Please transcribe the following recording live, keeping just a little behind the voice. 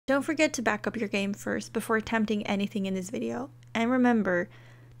Don't forget to back up your game first before attempting anything in this video. And remember,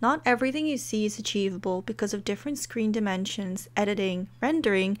 not everything you see is achievable because of different screen dimensions, editing,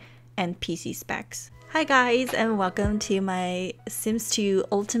 rendering, and PC specs. Hi guys, and welcome to my Sims 2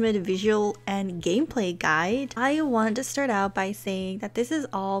 Ultimate Visual and Gameplay Guide. I want to start out by saying that this is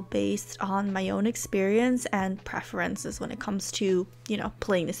all based on my own experience and preferences when it comes to,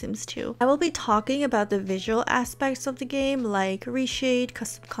 playing The Sims 2. I will be talking about the visual aspects of the game like reshade,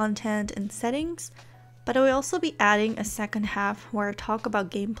 custom content, and settings. But I will also be adding a second half where I talk about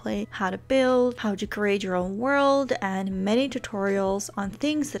gameplay, how to build, how to create your own world, and many tutorials on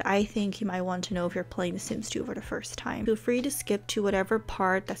things that I think you might want to know if you're playing The Sims 2 for the first time. Feel free to skip to whatever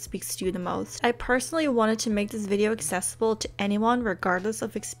part that speaks to you the most. I personally wanted to make this video accessible to anyone regardless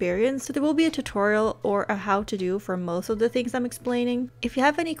of experience, so there will be a tutorial or a how-to-do for most of the things I'm explaining. If you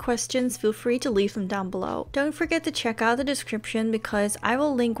have any questions, feel free to leave them down below. Don't forget to check out the description because I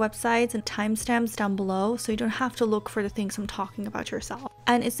will link websites and timestamps down below so you don't have to look for the things I'm talking about yourself.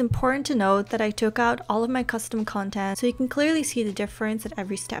 And it's important to note that I took out all of my custom content so you can clearly see the difference that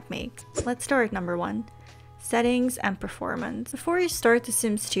every step makes. Let's start at number 1. Settings and performance. Before you start The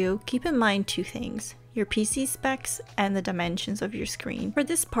Sims 2, keep in mind two things: your PC specs and the dimensions of your screen. For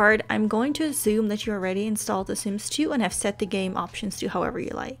this part, I'm going to assume that you already installed The Sims 2 and have set the game options to however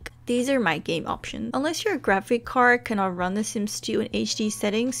you like. These are my game options. Unless your graphic card cannot run The Sims 2 in HD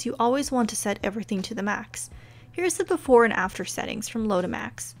settings, you always want to set everything to the max. Here's the before and after settings from low to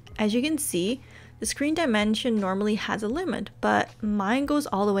max. As you can see, the screen dimension normally has a limit, but mine goes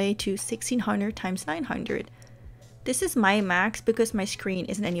all the way to 1600 x 900. This is my max because my screen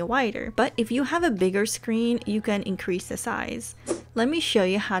isn't any wider, but if you have a bigger screen, you can increase the size. Let me show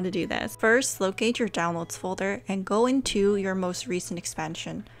you how to do this. First, locate your downloads folder and go into your most recent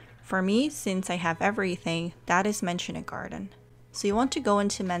expansion. For me, since I have everything, that is Mansion and Garden. So you want to go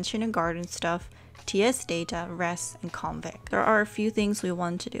into Mansion and Garden stuff, TS data, res, and convict. There are a few things we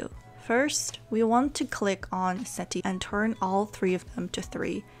want to do. First, we want to click on SETI and turn all three of them to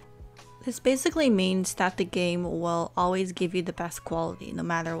 3. This basically means that the game will always give you the best quality no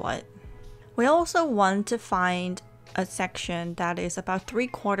matter what. We also want to find a section that is about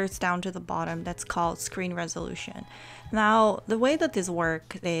 3/4 down to the bottom that's called screen resolution. Now, the way that this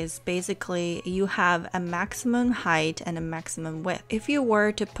works is basically you have a maximum height and a maximum width. If you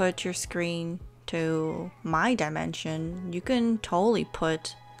were to put your screen to my dimension, you can totally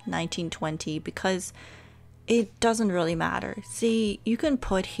put 1920 because it doesn't really matter. See, you can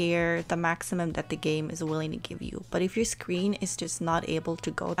put here the maximum that the game is willing to give you, but if your screen is just not able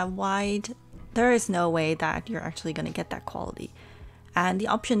to go that wide, there is no way that you're actually going to get that quality. And the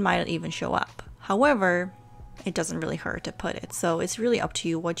option might not even show up. However, it doesn't really hurt to put it. So it's really up to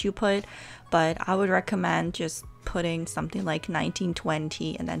you what you put, but I would recommend just putting something like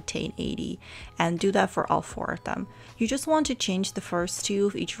 1920 and then 1080 and do that for all 4 of them. You just want to change the first 2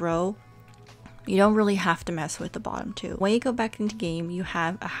 of each row. You don't really have to mess with the bottom 2. When you go back into game, you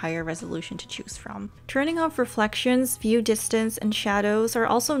have a higher resolution to choose from. Turning off reflections, view distance, and shadows are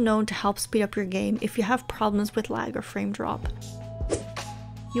also known to help speed up your game if you have problems with lag or frame drop.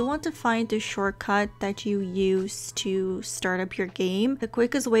 You want to find the shortcut that you use to start up your game. The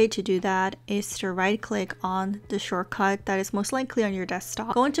quickest way to do that is to right click on the shortcut that is most likely on your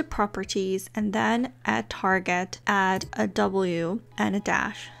desktop. Go into properties and then at target, add a W and a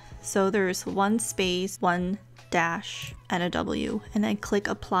dash. So there's 1 space, 1 dash, and a W, and then click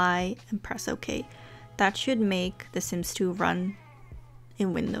apply and press OK. That should make The Sims 2 run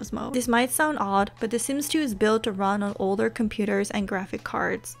in Windows mode. This might sound odd, but The Sims 2 is built to run on older computers and graphic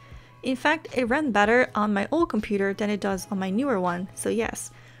cards. In fact, it ran better on my old computer than it does on my newer one, so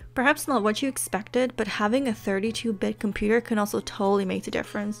yes. Perhaps not what you expected, but having a 32-bit computer can also totally make the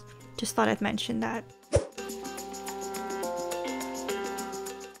difference. Just thought I'd mention that.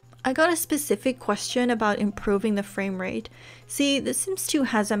 I got a specific question about improving the frame rate. See, The Sims 2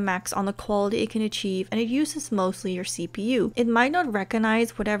 has a max on the quality it can achieve and it uses mostly your CPU. It might not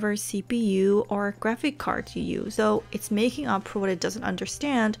recognize whatever CPU or graphic card you use, so it's making up for what it doesn't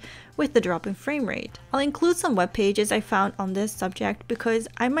understand with the drop in frame rate. I'll include some web pages I found on this subject because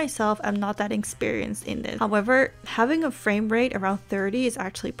I myself am not that experienced in this. However, having a frame rate around 30 is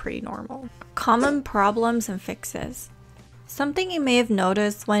actually pretty normal. Common problems and fixes. Something you may have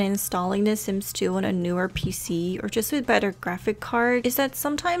noticed when installing The Sims 2 on a newer PC or just with better graphic card is that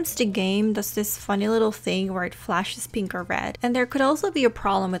sometimes the game does this funny little thing where it flashes pink or red, and there could also be a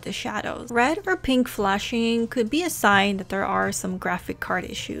problem with the shadows. Red or pink flashing could be a sign that there are some graphic card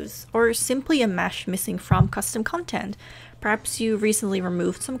issues, or simply a mesh missing from custom content. Perhaps you recently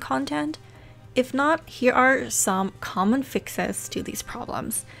removed some content. If not, here are some common fixes to these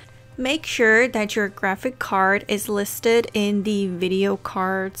problems. Make sure that your graphic card is listed in the video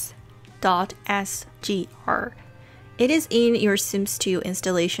cards.sgr. It is in your Sims 2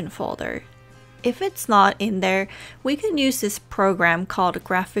 installation folder. If it's not in there, we can use this program called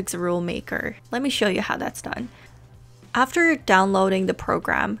Graphics Rule Maker. Let me show you how that's done. After downloading the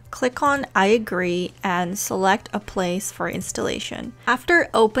program, click on I agree and select a place for installation. After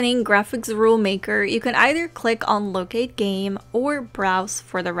opening Graphics Rule Maker, you can either click on Locate Game or browse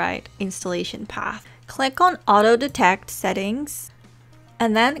for the right installation path. Click on Auto Detect Settings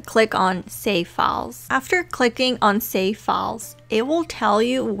and then click on Save Files. After clicking on Save Files, it will tell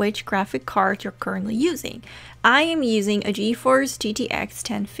you which graphic card you're currently using. I am using a GeForce GTX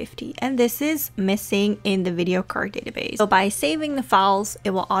 1050 and this is missing in the video card database. So by saving the files,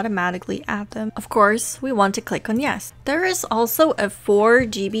 it will automatically add them. Of course, we want to click on yes. There is also a 4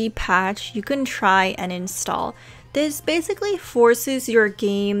 GB patch you can try and install. This basically forces your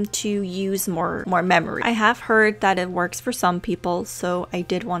game to use more memory. I have heard that it works for some people, so I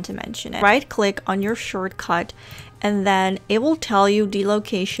did want to mention it. Right click on your shortcut and then it will tell you the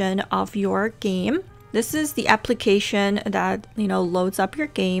location of your game. This is the application that, loads up your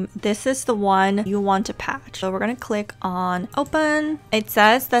game. This is the one you want to patch. So we're going to click on open. It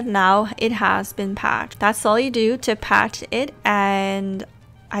says that now it has been patched. That's all you do to patch it, and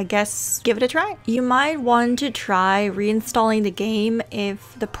I guess give it a try. You might want to try reinstalling the game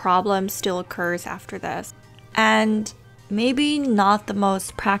if the problem still occurs after this. And maybe not the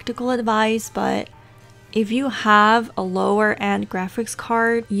most practical advice, but if you have a lower end graphics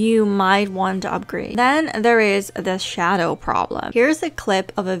card, you might want to upgrade. Then there is the shadow problem. Here's a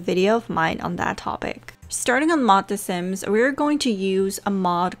clip of a video of mine on that topic. Starting on Mod The Sims, we're going to use a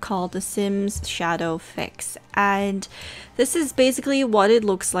mod called the Sims Shadow Fix. And this is basically what it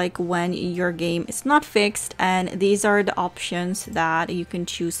looks like when your game is not fixed, and these are the options that you can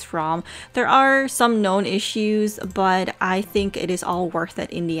choose from. There are some known issues, but I think it is all worth it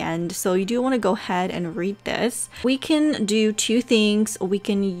in the end. So you do want to go ahead and read this. We can do two things. We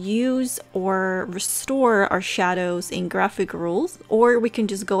can use or restore our shadows in graphic rules, or we can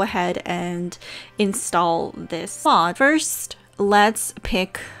just go ahead and install this mod. First, let's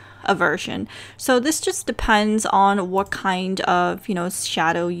pick a version. So this just depends on what kind of,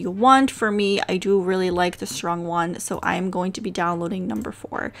 shadow you want. For me, I do really like the strong one, so I'm going to be downloading number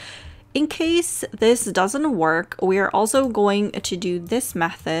 4. In case this doesn't work, we are also going to do this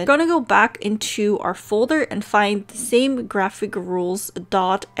method. We're going to go back into our folder and find the same graphic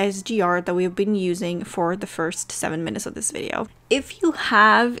rules.sgr that we've been using for the first 7 minutes of this video. If you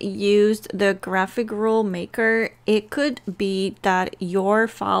have used the graphic rule maker, it could be that your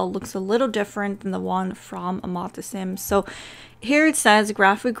file looks a little different than the one from Mod The Sims. So here it says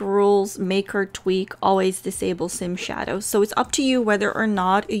graphic rules maker tweak always disable sim shadow. So it's up to you whether or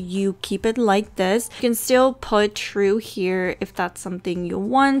not you keep it like this. You can still put true here if that's something you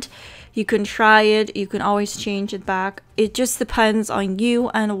want. You can try it. You can always change it back. It just depends on you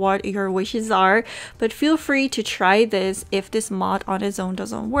and what your wishes are. But feel free to try this if this mod on its own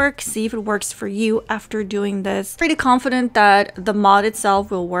doesn't work. See if it works for you after doing this. Pretty confident that the mod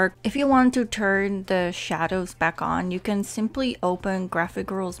itself will work. If you want to turn the shadows back on, you can simply open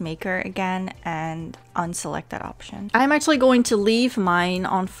Graphic Rules Maker again and unselect that option. I'm actually going to leave mine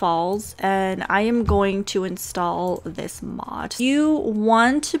on false and I am going to install this mod. You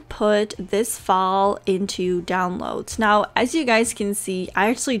want to put this file into downloads. Now, as you guys can see, I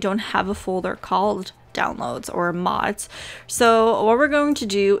actually don't have a folder called downloads or mods. So what we're going to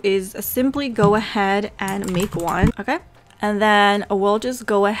do is simply go ahead and make one. Okay. And then we'll just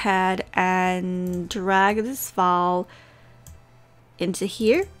go ahead and drag this file into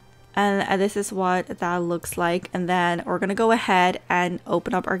here. And this is what that looks like. And then we're going to go ahead and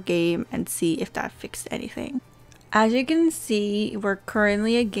open up our game and see if that fixed anything. As you can see, we're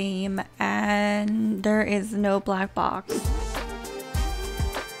currently a game and there is no black box.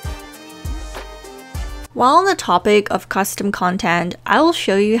 While on the topic of custom content, I will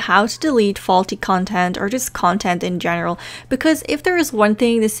show you how to delete faulty content or just content in general, because if there is one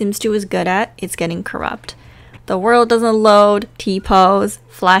thing The Sims 2 is good at, it's getting corrupt. The world doesn't load, T-pose,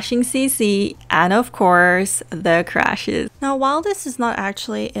 flashing CC, and of course, the crashes. Now, while this is not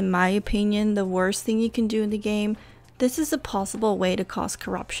actually, in my opinion, the worst thing you can do in the game, this is a possible way to cause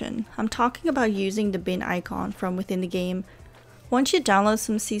corruption. I'm talking about using the bin icon from within the game. Once you download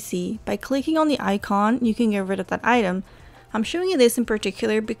some CC, by clicking on the icon, you can get rid of that item. I'm showing you this in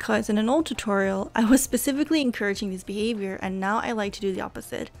particular because in an old tutorial, I was specifically encouraging this behavior, and now I like to do the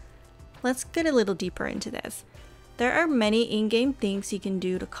opposite. Let's get a little deeper into this. There are many in-game things you can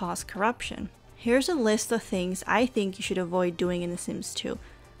do to cause corruption. Here's a list of things I think you should avoid doing in The Sims 2.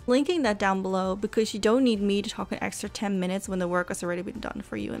 Linking that down below because you don't need me to talk an extra 10 minutes when the work has already been done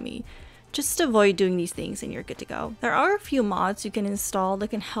for you and me. Just avoid doing these things and you're good to go. There are a few mods you can install that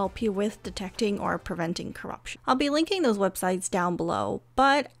can help you with detecting or preventing corruption. I'll be linking those websites down below,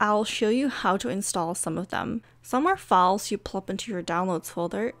 but I'll show you how to install some of them. Some are files you plop into your downloads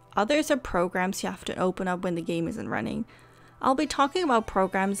folder, others are programs you have to open up when the game isn't running. I'll be talking about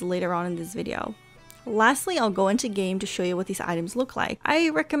programs later on in this video. Lastly, I'll go into game to show you what these items look like. I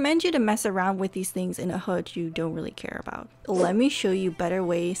recommend you to mess around with these things in a HUD you don't really care about. Let me show you better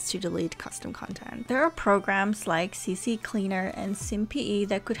ways to delete custom content. There are programs like CC Cleaner and SimPE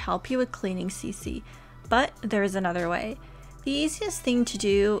that could help you with cleaning CC, but there is another way. The easiest thing to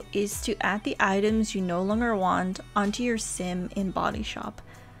do is to add the items you no longer want onto your sim in bodyshop.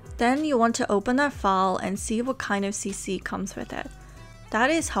 Then you want to open that file and see what kind of CC comes with it. That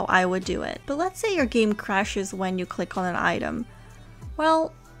is how I would do it. But let's say your game crashes when you click on an item.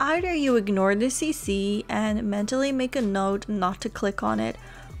 Well, either you ignore the CC and mentally make a note not to click on it,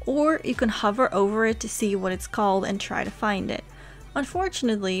 or you can hover over it to see what it's called and try to find it.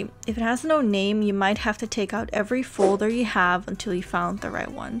 Unfortunately, if it has no name, you might have to take out every folder you have until you found the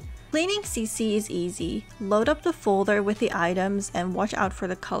right one. Cleaning CC is easy. Load up the folder with the items and watch out for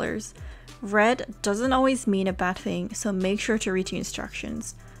the colors. Red doesn't always mean a bad thing, so make sure to read the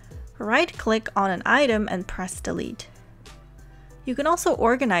instructions. Right click on an item and press delete. You can also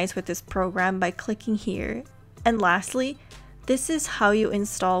organize with this program by clicking here. And lastly, this is how you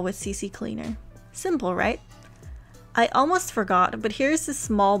install with CC Cleaner. Simple, right? I almost forgot, but here's a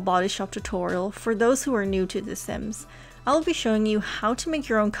small bodyshop tutorial for those who are new to The Sims. I'll be showing you how to make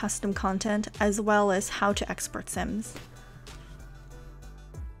your own custom content as well as how to export Sims.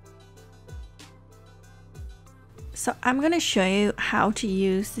 So I'm going to show you how to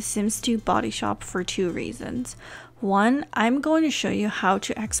use the Sims 2 bodyshop for two reasons. One, I'm going to show you how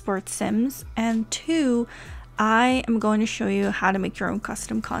to export Sims, and two, I am going to show you how to make your own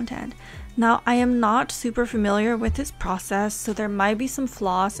custom content. Now, I am not super familiar with this process, so there might be some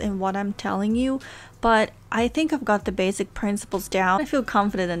flaws in what I'm telling you, but I think I've got the basic principles down. I feel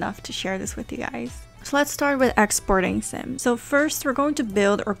confident enough to share this with you guys. So let's start with exporting Sims. So first we're going to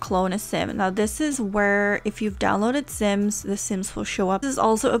build or clone a Sim. Now this is where if you've downloaded Sims, the Sims will show up. This is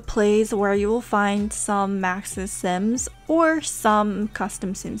also a place where you will find some Max's Sims or some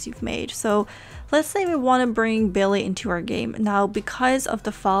custom Sims you've made. So let's say we want to bring Billy into our game. Now because of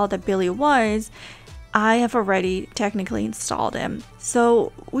the file that Billy was, I have already technically installed him,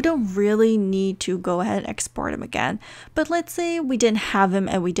 so we don't really need to go ahead and export him again. But let's say we didn't have him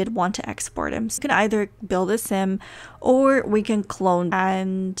and we did want to export him. So we can either build a sim or we can clone,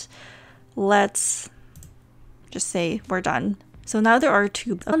 and let's just say we're done. So now there are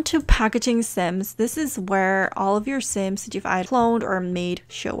two. Onto packaging Sims. This is where all of your Sims that you've either cloned or made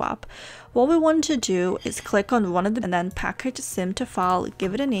show up. What we want to do is click on one of them and then package Sim to file,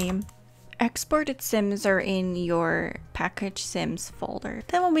 give it a name. Exported Sims are in your package Sims folder.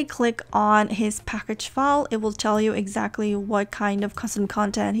 Then when we click on his package file, it will tell you exactly what kind of custom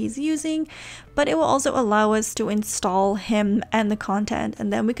content he's using, but it will also allow us to install him and the content,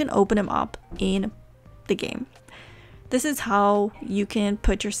 and then we can open him up in the game. This is how you can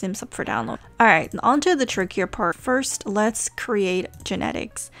put your Sims up for download. Alright, on to the trickier part. First, let's create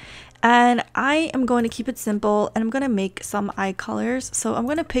genetics. And I am going to keep it simple, and I'm going to make some eye colors. So I'm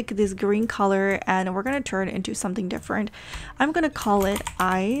going to pick this green color and we're going to turn it into something different. I'm going to call it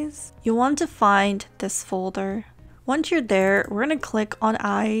eyes. You want to find this folder. Once you're there, we're going to click on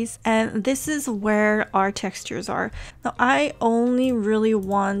eyes, and this is where our textures are. Now I only really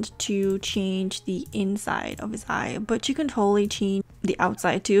want to change the inside of his eye, but you can totally change the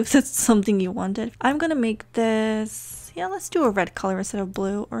outside too if that's something you wanted. I'm going to make this, yeah, let's do a red color instead of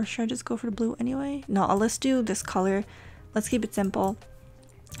blue, or should I just go for the blue anyway? No, let's do this color. Let's keep it simple.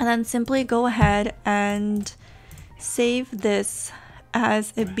 And then simply go ahead and save this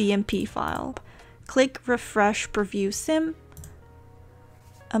as a BMP file. Click refresh preview sim,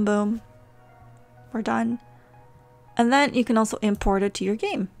 and boom, we're done. And then you can also import it to your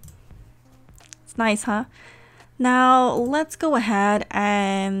game. It's nice, huh? Now let's go ahead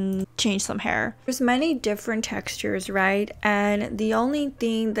and change some hair. There's many different textures, right? And the only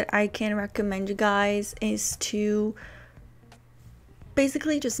thing that I can recommend you guys is to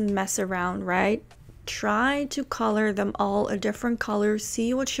basically just mess around, right? Try to color them all a different color,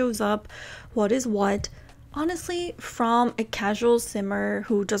 see what shows up, what is what. Honestly, from a casual simmer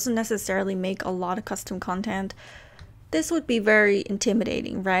who doesn't necessarily make a lot of custom content, this would be very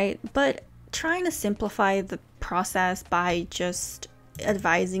intimidating, right? But trying to simplify the process by just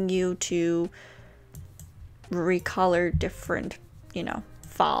advising you to recolor different, you know,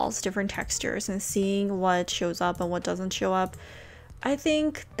 files, different textures, and seeing what shows up and what doesn't show up. I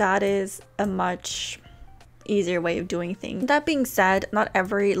think that is a much easier way of doing things. That being said, not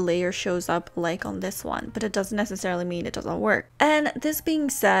every layer shows up like on this one, but it doesn't necessarily mean it doesn't work. And this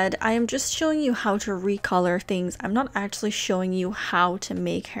being said, I am just showing you how to recolor things. I'm not actually showing you how to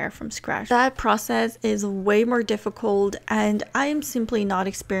make hair from scratch. That process is way more difficult, and I am simply not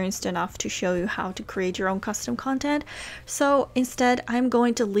experienced enough to show you how to create your own custom content. So instead, I'm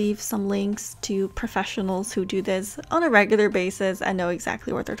going to leave some links to professionals who do this on a regular basis and know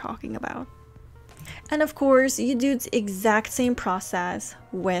exactly what they're talking about. And of course, you do the exact same process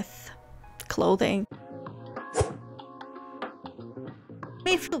with clothing.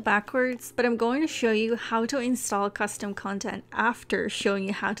 May feel backwards, but I'm going to show you how to install custom content after showing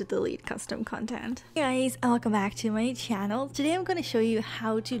you how to delete custom content. Hey guys, and welcome back to my channel. Today I'm going to show you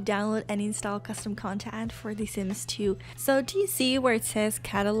how to download and install custom content for The Sims 2. So do you see where it says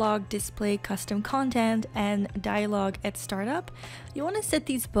catalog, display, custom content, and dialog at startup? You want to set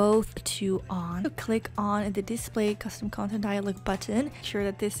these both to on. So click on the display custom content dialog button. Make sure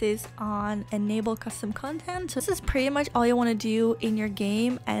that this is on enable custom content. So this is pretty much all you want to do in your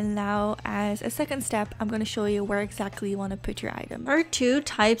game. And now as a second step, I'm going to show you where exactly you want to put your item. There are two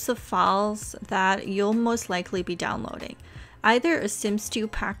types of files that you'll most likely be downloading. Either a Sims 2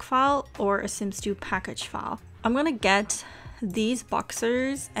 pack file or a Sims 2 package file. I'm going to get these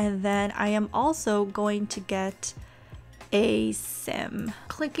boxers, and then I am also going to get a sim.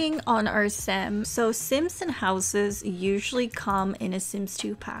 Clicking on our sim. So Sims and houses usually come in a Sims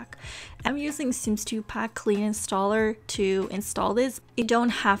 2 pack. I'm using Sims 2 pack clean installer to install this. You don't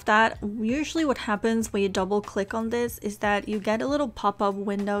have that. Usually what happens when you double click on this is that you get a little pop-up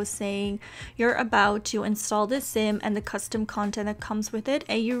window saying you're about to install this sim and the custom content that comes with it,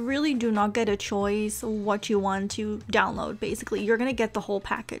 and you really do not get a choice what you want to download. Basically, you're gonna get the whole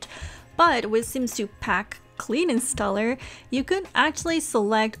package. But with Sims 2 pack clean installer, you can actually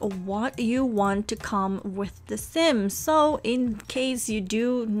select what you want to come with the sim. So in case you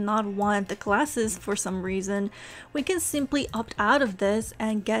do not want the classes for some reason, we can simply opt out of this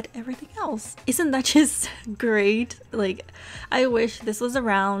and get everything else. Isn't that just great? Like, I wish this was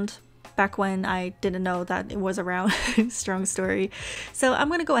around back when I didn't know that it was around. Strong story. So I'm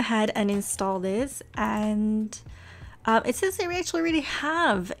gonna go ahead and install this, and it says they actually already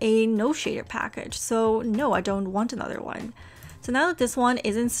have a no shader package, so no, I don't want another one. So now that this one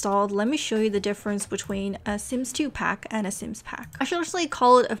is installed, let me show you the difference between a Sims 2 pack and a Sims pack. I should actually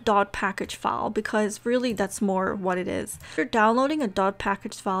call it a .package file because really that's more what it is. If you're downloading a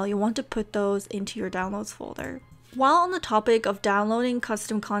 .package file, you want to put those into your downloads folder. While on the topic of downloading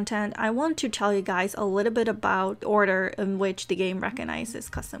custom content, I want to tell you guys a little bit about the order in which the game recognizes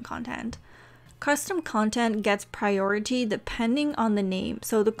custom content. Custom content gets priority depending on the name,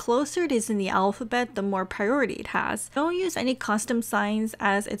 so the closer it is in the alphabet, the more priority it has. Don't use any custom signs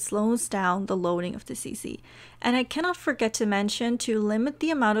as it slows down the loading of the CC. And I cannot forget to mention to limit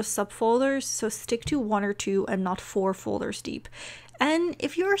the amount of subfolders, so stick to 1 or 2 and not 4 folders deep. And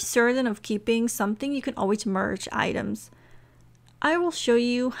if you're certain of keeping something, you can always merge items. I will show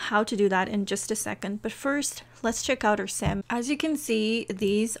you how to do that in just a second, but first, let's check out our sim. As you can see,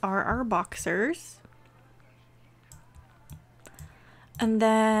 these are our boxers. And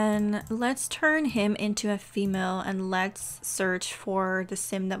then let's turn him into a female and let's search for the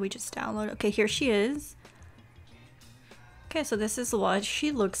sim that we just downloaded. Okay, here she is. Okay, so this is what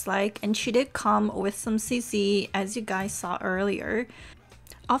she looks like, and she did come with some CC, as you guys saw earlier.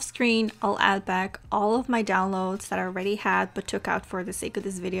 Off screen, I'll add back all of my downloads that I already had but took out for the sake of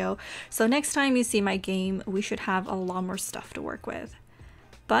this video. So next time you see my game, we should have a lot more stuff to work with.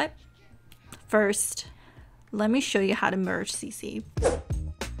 But first, let me show you how to merge CC.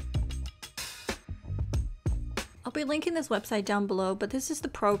 I'll be linking this website down below, but this is the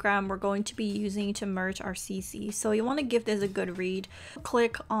program we're going to be using to merge our CC. So you want to give this a good read.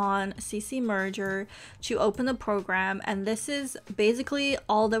 Click on CC Merger to open the program, and this is basically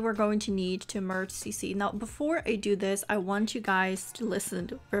all that we're going to need to merge CC. Now, before I do this, I want you guys to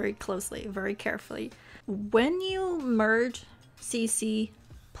listen very closely, very carefully. When you merge CC,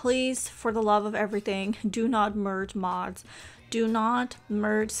 please, for the love of everything, do not merge mods. Do not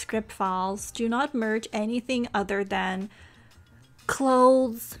merge script files. Do not merge anything other than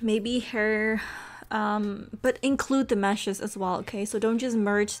clothes, maybe hair, but include the meshes as well, okay? So don't just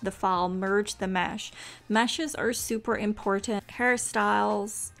merge the file, merge the mesh. Meshes are super important.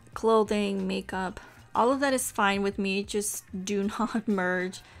 Hairstyles, clothing, makeup, all of that is fine with me. Just do not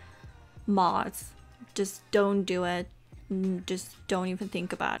merge mods. Just don't do it. Just don't even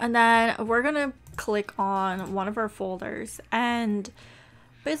think about it. And then we're gonna click on one of our folders, and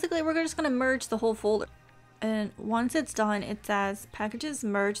basically we're just going to merge the whole folder. And once it's done, it says packages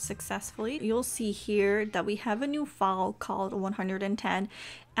merged successfully. You'll see here that we have a new file called 110,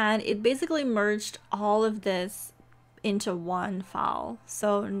 and it basically merged all of this into one file.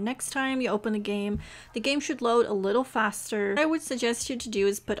 So next time you open the game should load a little faster. What I would suggest you to do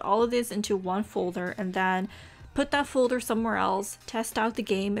is put all of this into one folder and then put that folder somewhere else, test out the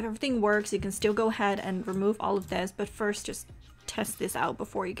game. If everything works, you can still go ahead and remove all of this, but first just test this out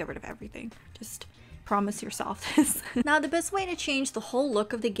before you get rid of everything. Just promise yourself this. Now, the best way to change the whole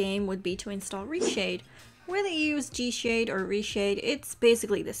look of the game would be to install Reshade. Whether you use gshade or reshade, it's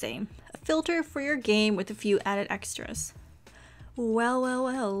basically the same. A filter for your game with a few added extras. Well,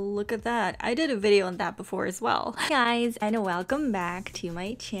 look at that. I did a video on that before as well. Hi guys, and welcome back to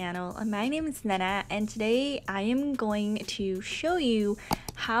my channel. My name is Nenna, and today I am going to show you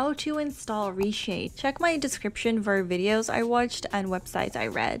how to install Reshade. Check my description for videos I watched and websites I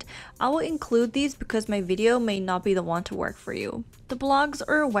read. I will include these because my video may not be the one to work for you. The blogs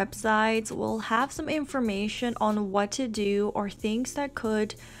or websites will have some information on what to do or things that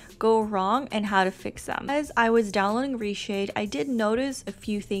could go wrong and how to fix them. As I was downloading Reshade, I did notice a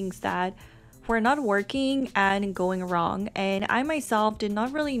few things that were not working and going wrong, and I myself did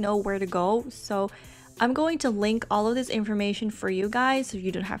not really know where to go, so I'm going to link all of this information for you guys so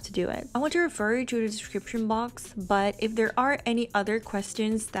you don't have to do it. I want to refer you to the description box, but if there are any other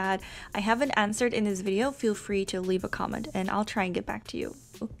questions that I haven't answered in this video, feel free to leave a comment and I'll try and get back to you.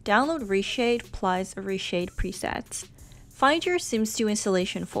 Download Reshade plus Reshade presets. Find your Sims 2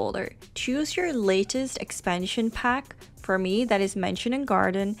 installation folder. Choose your latest expansion pack. For me, that is Mansion and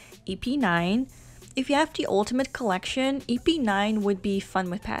Garden, EP9. If you have the Ultimate Collection, EP9 would be Fun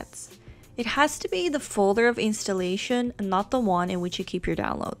with Pets. It has to be the folder of installation, not the one in which you keep your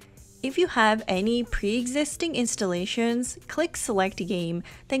download. If you have any pre-existing installations, click Select Game,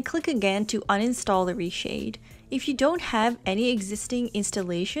 then click again to uninstall the Reshade. If you don't have any existing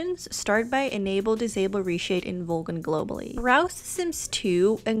installations, start by Enable Disable Reshade in Vulkan globally. Browse Sims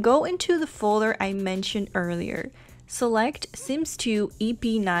 2 and go into the folder I mentioned earlier. Select Sims 2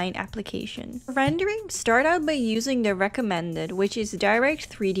 EP9 application. For rendering, start out by using the recommended, which is Direct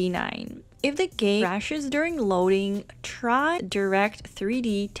 3D 9. If the game crashes during loading, try Direct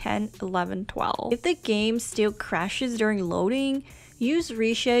 3D 10, 11, 12. If the game still crashes during loading, use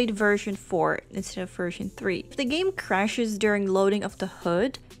Reshade version 4 instead of version 3. If the game crashes during loading of the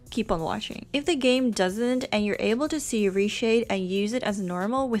HUD, keep on watching. If the game doesn't and you're able to see Reshade and use it as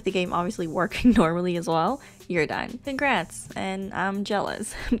normal with the game obviously working normally as well, you're done. Congrats, and I'm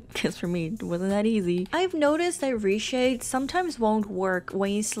jealous because for me it wasn't that easy. I've noticed that Reshade sometimes won't work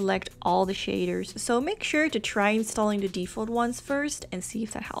when you select all the shaders, so make sure to try installing the default ones first and see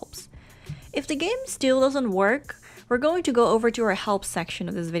if that helps. If the game still doesn't work, we're going to go over to our help section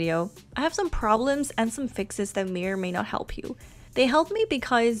of this video. I have some problems and some fixes that may or may not help you. They helped me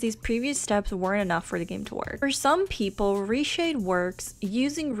because these previous steps weren't enough for the game to work. For some people, Reshade works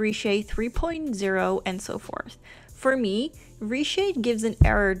using Reshade 3.0 and so forth. For me, Reshade gives an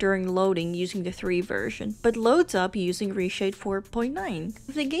error during loading using the 3 version, but loads up using Reshade 4.9.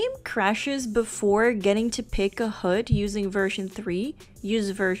 If the game crashes before getting to pick a HUD using version 3, use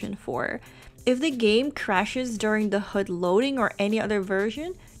version 4. If the game crashes during the HUD loading or any other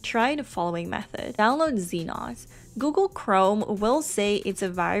version, try the following method. Download Xenos. Google Chrome will say it's a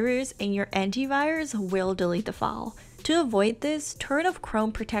virus and your antivirus will delete the file. To avoid this, turn off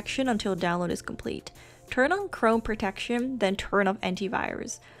Chrome protection until download is complete. Turn on Chrome protection, then turn off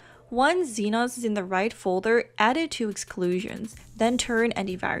antivirus. Once Xenos is in the right folder, add it to exclusions, then turn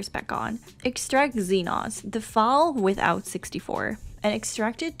antivirus back on. Extract Xenos, the file without 64, and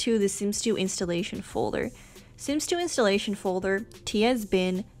extract it to the Sims 2 installation folder. Sims 2 installation folder,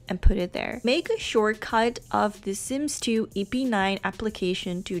 tsbin, and put it there. Make a shortcut of the Sims 2 EP9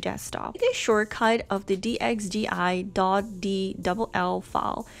 application to desktop. Make a shortcut of the dxdi.dll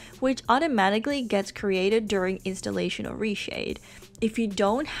file, which automatically gets created during installation of Reshade. If you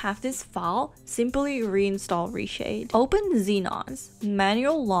don't have this file, simply reinstall Reshade. Open Xenos,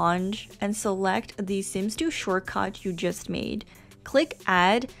 manual launch, and select the Sims 2 shortcut you just made. Click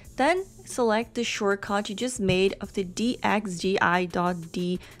Add, then select the shortcut you just made of the dxdi.dll.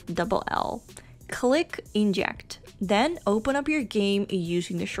 Click Inject, then open up your game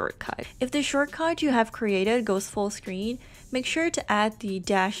using the shortcut. If the shortcut you have created goes full screen, make sure to add the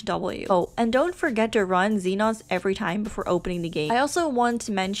 -W. Oh, and don't forget to run Xenos every time before opening the game. I also want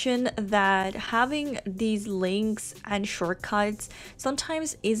to mention that having these links and shortcuts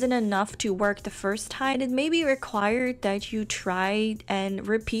sometimes isn't enough to work the first time, and it may be required that you try and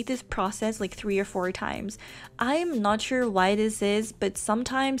repeat this process like 3 or 4 times. I'm not sure why this is, but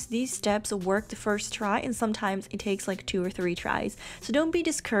sometimes these steps work the first try and sometimes it takes like 2 or 3 tries. So don't be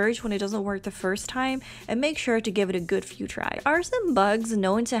discouraged when it doesn't work the first time, and make sure to give it a good few tries. Are some bugs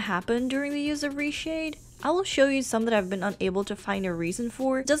known to happen during the use of reshade? I will show you some that I've been unable to find a reason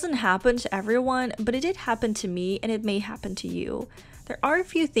for. It doesn't happen to everyone, but it did happen to me and it may happen to you. There are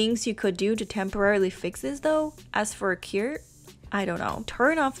a few things you could do to temporarily fix this though. As for a cure, I don't know.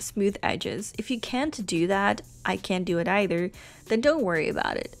 Turn off smooth edges. If you can't do that, I can't do it either, then don't worry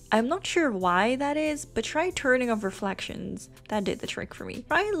about it. I'm not sure why that is, but try turning off reflections. That did the trick for me.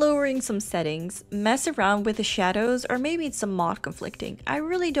 Try lowering some settings, mess around with the shadows, or maybe it's some mod conflicting. I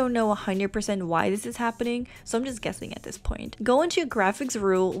really don't know 100% why this is happening, so I'm just guessing at this point. Go into graphics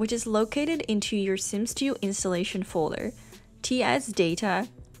rule, which is located into your Sims 2 installation folder. TS data,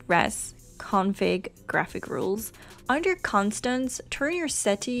 res, config, graphic rules. Under constants, turn your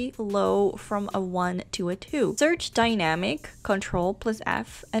SETI low from a 1 to a 2. Search dynamic,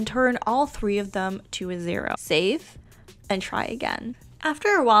 Ctrl+F, and turn all 3 of them to a 0. Save, and try again. After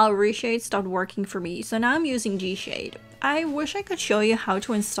a while, reshade stopped working for me, so now I'm using gshade. I wish I could show you how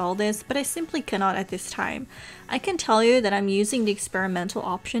to install this, but I simply cannot at this time. I can tell you that I'm using the experimental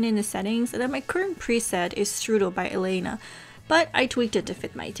option in the settings and that my current preset is Strudel by Elena, but I tweaked it to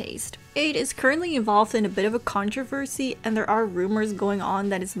fit my taste. It is currently involved in a bit of a controversy, and there are rumors going on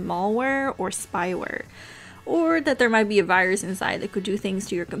that it's malware or spyware, or that there might be a virus inside that could do things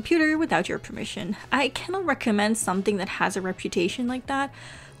to your computer without your permission. I cannot recommend something that has a reputation like that,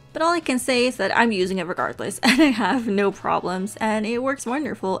 but all I can say is that I'm using it regardless, and I have no problems, and it works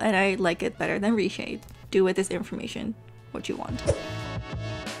wonderful, and I like it better than reshade. Do with this information what you want.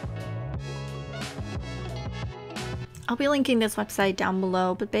 I'll be linking this website down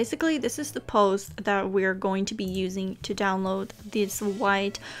below, but basically this is the post that we're going to be using to download this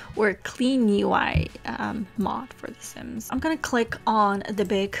white or clean UI mod for The Sims. I'm gonna click on the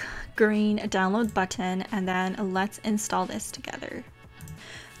big green download button and then let's install this together.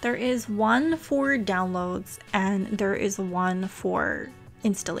 There is one for downloads and there is one for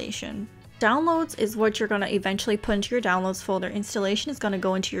installation. Downloads is what you're going to eventually put into your downloads folder. Installation is going to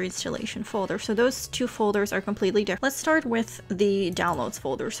go into your installation folder. So those two folders are completely different. Let's start with the downloads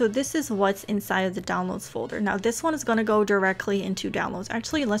folder. So this is what's inside of the downloads folder. Now this one is going to go directly into downloads.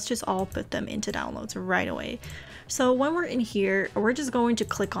 Actually, let's just all put them into downloads right away. So when we're in here, we're just going to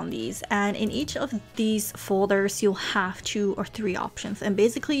click on these, and in each of these folders you'll have 2 or 3 options, and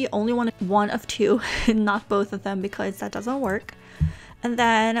basically you only want one of 2 not both of them, because that doesn't work. And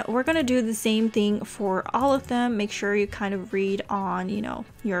then we're gonna do the same thing for all of them. Make sure you kind of read on, you know,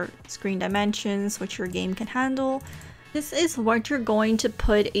 your screen dimensions, which your game can handle. This is what you're going to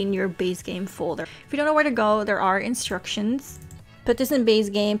put in your base game folder. If you don't know where to go, there are instructions. Put this in base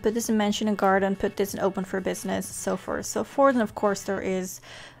game, put this in mention and garden, put this in open for business, so forth, so forth. And of course there is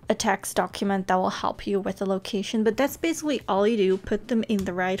a text document that will help you with the location, but that's basically all you do. Put them in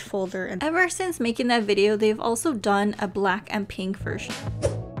the right folder. And ever since making that video, they've also done a black and pink version.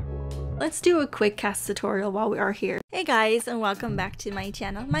 Let's do a quick cast tutorial while we are here. Hey guys, and welcome back to my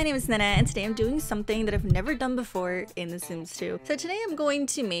channel. My name is Nenna, and today I'm doing something that I've never done before in The Sims 2. So today I'm going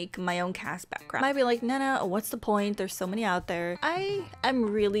to make my own cast background. You might be like, Nenna, what's the point? There's so many out there. I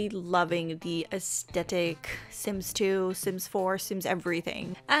am really loving the aesthetic Sims 2, Sims 4, Sims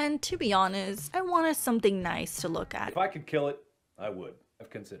everything. And to be honest, I wanted something nice to look at. If I could kill it, I would. I've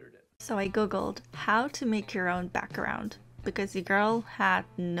considered it. So I googled how to make your own background, because the girl had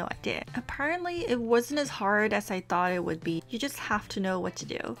no idea. Apparently it wasn't as hard as I thought it would be. You just have to know what to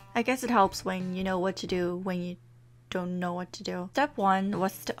do. I guess it helps when you know what to do when you don't know what to do. Step 1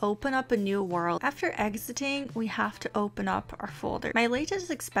 was to open up a new world. After exiting, we have to open up our folder. My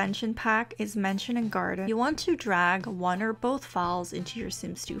latest expansion pack is Mention and Garden. You want to drag one or both files into your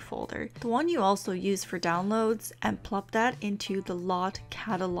Sims 2 folder, the one you also use for downloads, and plop that into the lot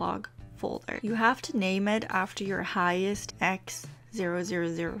catalog folder. You have to name it after your highest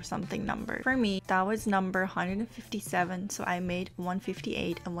X000 something number. For me, that was number 157, so I made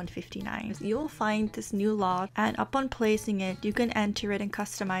 158 and 159. You'll find this new lot, and upon placing it, you can enter it and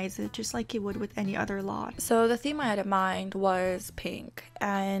customize it just like you would with any other lot. So the theme I had in mind was pink,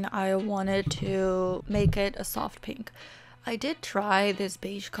 and I wanted to make it a soft pink. I did try this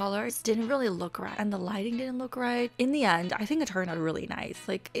beige color. It didn't really look right and the lighting didn't look right. In the end, I think it turned out really nice.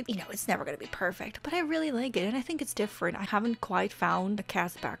 Like, it's never gonna be perfect, but I really like it and I think it's different. I haven't quite found a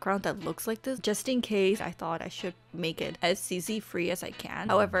cast background that looks like this. Just in case, I thought I should make it as CC free as I can.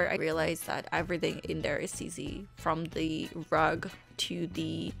 However, I realized that everything in there is CC, from the rug to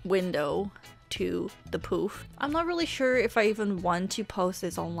the window to the poof. I'm not really sure if I even want to post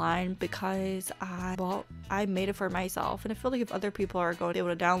this online because I made it for myself and I feel like if other people are going to be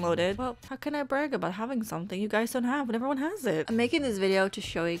able to download it, well, how can I brag about having something you guys don't have when everyone has it? I'm making this video to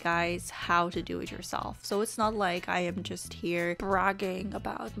show you guys how to do it yourself, so it's not like I am just here bragging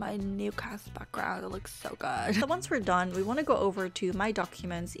about my new cast background. It looks so good. So once we're done, we want to go over to my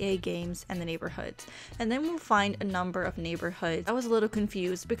documents, EA Games, and the neighborhoods, and then we'll find a number of neighborhoods. I was a little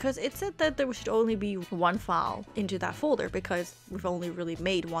confused because it said that there should only be one file into that folder because we've only really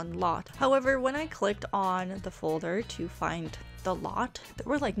made one lot. However, when I clicked on the folder to find the lot, there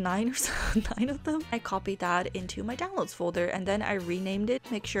were like 9 or so, 9 of them. I copied that into my downloads folder and then I renamed it.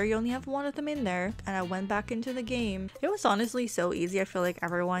 Make sure you only have one of them in there, and I went back into the game. It was honestly so easy. I feel like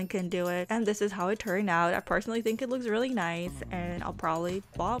everyone can do it, and this is how it turned out. I personally think it looks really nice and I'll probably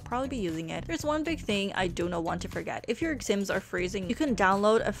be using it. There's one big thing I do not want to forget. If your Sims are freezing, you can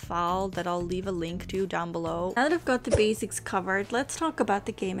download a file that I'll leave a link to down below. Now that I've got the basics covered, let's talk about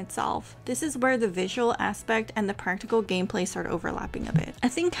the game itself. This is where the visual aspect and the practical gameplay start overlapping a bit. I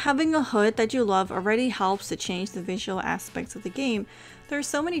think having a hood that you love already helps to change the visual aspects of the game. There are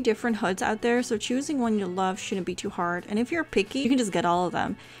so many different hoods out there, so choosing one you love shouldn't be too hard, and if you're picky, you can just get all of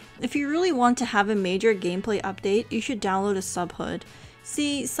them. If you really want to have a major gameplay update, you should download a subhood.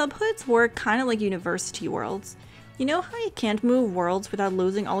 See, subhoods work kind of like university worlds. You know how you can't move worlds without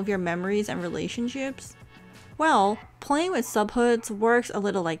losing all of your memories and relationships? Well, playing with subhoods works a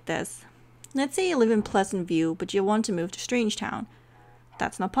little like this. Let's say you live in Pleasant View, but you want to move to Strangetown.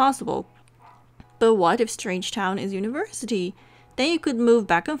 That's not possible. But what if Strangetown is university? Then you could move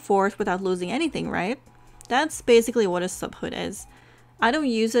back and forth without losing anything, right? That's basically what a subhood is. I don't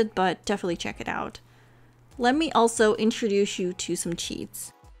use it, but definitely check it out. Let me also introduce you to some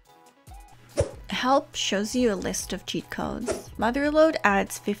cheats. Help shows you a list of cheat codes. Motherload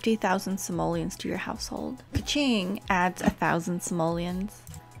adds 50,000 simoleons to your household. Kaching adds 1,000 simoleons.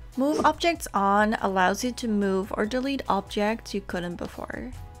 Move objects on allows you to move or delete objects you couldn't before.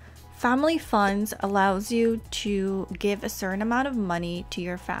 Family funds allows you to give a certain amount of money to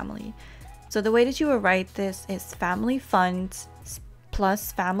your family. So the way that you will write this is family funds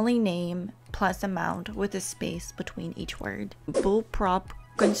plus family name plus amount with a space between each word. Bull prop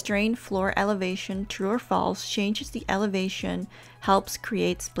constrain floor elevation true or false changes the elevation, helps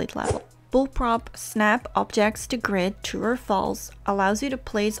create split level. Bullprop snap objects to grid true or false allows you to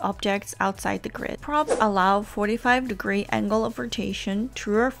place objects outside the grid. Prop allow 45-degree angle of rotation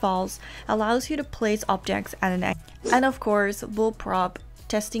true or false allows you to place objects at an angle. And of course, bullprop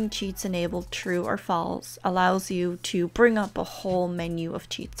testing cheats enabled true or false allows you to bring up a whole menu of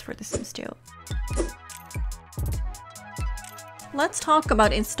cheats for The Sims 2. Let's talk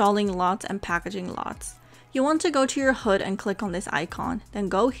about installing lots and packaging lots. You want to go to your hood and click on this icon, then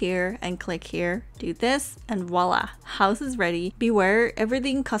go here and click here, do this, and voila, house is ready. Beware,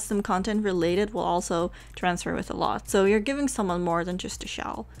 everything custom content related will also transfer with a lot, so you're giving someone more than just a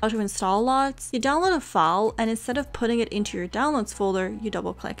shell. How to install lots? You download a file, and instead of putting it into your downloads folder, you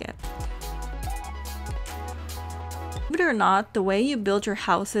double click it. Believe it or not, the way you build your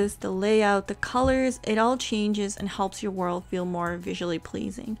houses, the layout, the colors, it all changes and helps your world feel more visually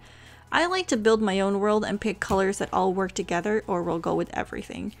pleasing. I like to build my own world and pick colors that all work together or will go with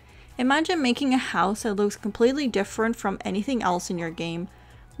everything. Imagine making a house that looks completely different from anything else in your game.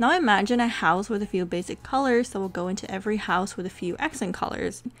 Now imagine a house with a few basic colors that will go into every house with a few accent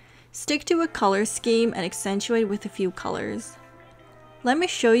colors. Stick to a color scheme and accentuate with a few colors. Let me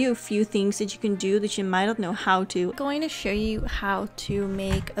show you a few things that you can do that you might not know how to. I'm going to show you how to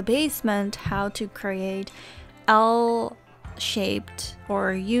make a basement, how to create L-shaped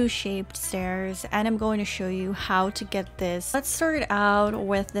or U-shaped stairs, and I'm going to show you how to get this. Let's start out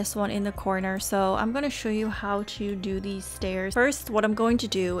with this one in the corner. So I'm going to show you how to do these stairs. First, what I'm going to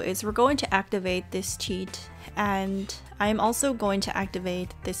do is we're going to activate this cheat, and I'm also going to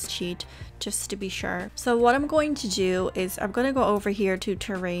activate this cheat just to be sure. So what I'm going to do is I'm going to go over here to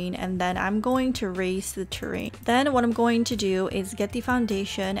terrain, and then I'm going to raise the terrain. Then what I'm going to do is get the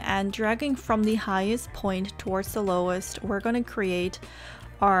foundation, and dragging from the highest point towards the lowest, we're going to create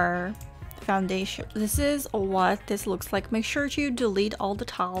our foundation. This is what this looks like. Make sure to delete all the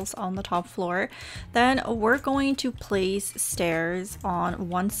tiles on the top floor. Then we're going to place stairs on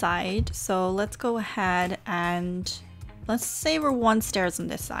one side. So let's go ahead and let's say we're 1 stairs on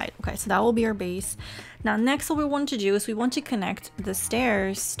this side. Okay, so that will be our base. Now next what we want to do is we want to connect the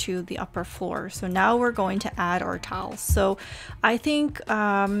stairs to the upper floor. So now we're going to add our tiles. So I think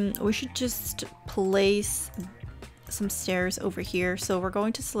we should just place some stairs over here. So we're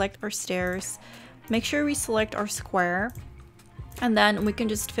going to select our stairs, make sure we select our square, and then we can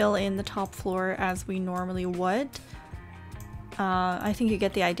just fill in the top floor as we normally would. I think you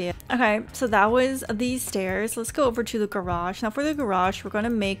get the idea. Okay, so that was these stairs. Let's go over to the garage. Now for the garage, we're going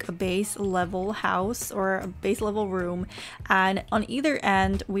to make a base level house or a base level room, and on either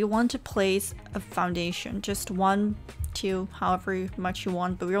end we want to place a foundation, just 1, 2, however much you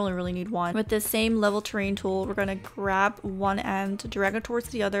want, but we only really need 1. With the same level terrain tool, we're going to grab one end, drag it towards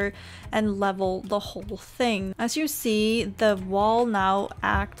the other, and level the whole thing. As you see, the wall now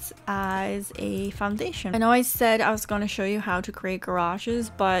acts as a foundation. I know I said I was going to show you how to create garages,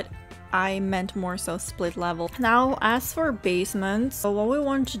 but I meant more so split level. Now as for basements, so what we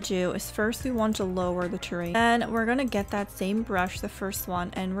want to do is first we want to lower the terrain, and we're going to get that same brush, the first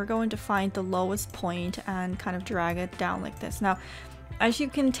one, and we're going to find the lowest point and kind of drag it down like this. Now as you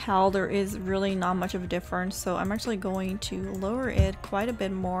can tell, there is really not much of a difference, so I'm actually going to lower it quite a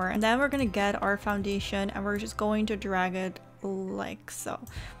bit more, and then we're going to get our foundation and we're just going to drag it like so.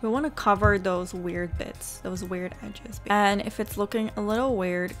 We want to cover those weird bits, those weird edges, and if it's looking a little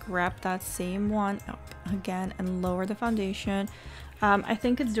weird, grab that same one again and lower the foundation. I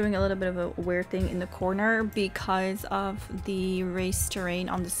think it's doing a little bit of a weird thing in the corner because of the raised terrain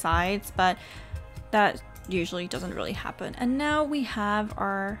on the sides, but that usually doesn't really happen. And now we have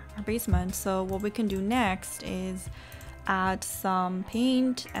our basement, so what we can do next is add some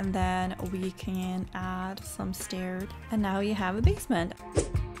paint, and then we can add some stairs, and now you have a basement.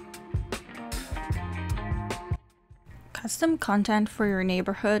 Custom content for your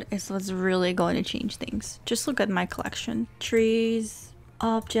neighborhood is what's really going to change things. Just look at my collection. Trees,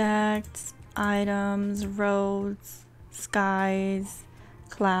 objects, items, roads, skies,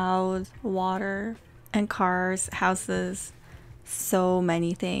 clouds, water, and cars, houses, so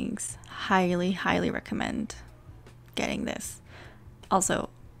many things. Highly recommend getting this. Also,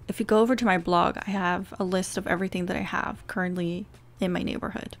 if you go over to my blog, I have a list of everything that I have currently in my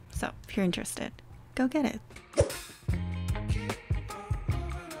neighborhood. So if you're interested, go get it.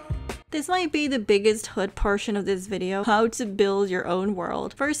 This might be the biggest hood portion of this video, how to build your own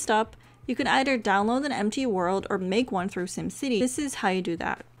world. First up, you can either download an empty world or make one through SimCity. This is how you do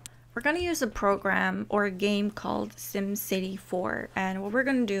that. We're going to use a program or a game called SimCity 4. And what we're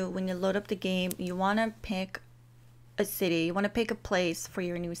going to do when you load up the game, you want to pick a city, you want to pick a place for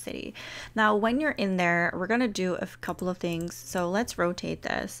your new city. Now when you're in there, we're going to do a couple of things, so let's rotate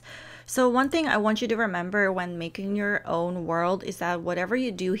this. So one thing I want you to remember when making your own world is that whatever you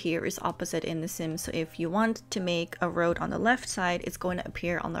do here is opposite in The Sims. So if you want to make a road on the left side, it's going to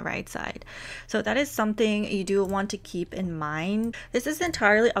appear on the right side. So that is something you do want to keep in mind. This is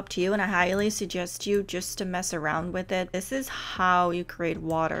entirely up to you, and I highly suggest you just to mess around with it. This is how you create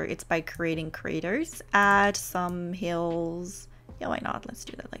water. It's by creating craters. Add some hills. Yeah, why not? Let's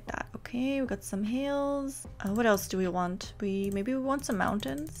do that like that. Okay, we got some hills. What else do we want? Maybe we want some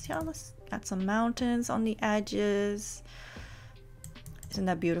mountains. Yeah, let's add some mountains on the edges. Isn't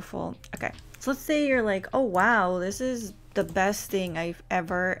that beautiful? Okay, so let's say you're like, oh wow, this is the best thing I've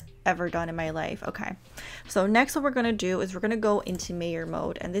ever done in my life. Okay, so next what we're gonna do is we're gonna go into mayor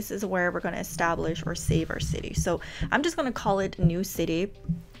mode, and this is where we're gonna establish or save our city. So I'm just gonna call it new city.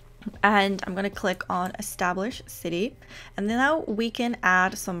 And I'm going to click on establish city, and then now we can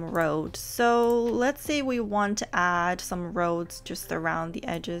add some roads. So let's say we want to add some roads just around the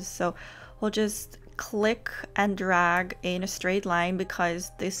edges, so we'll just click and drag in a straight line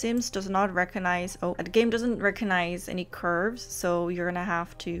because the Sims does not recognize, the game doesn't recognize any curves, so you're gonna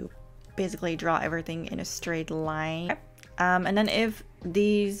have to basically draw everything in a straight line. And then if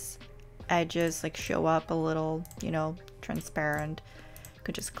these edges like show up a little, you know, transparent,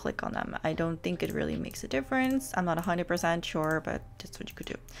 could just click on them. I don't think it really makes a difference. I'm not 100% sure, but that's what you could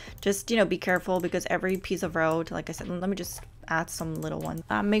do. Just, you know, be careful because every piece of road, like I said, let me just add some little ones.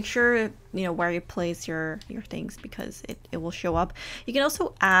 Make sure, you know, where you place your things because it will show up. You can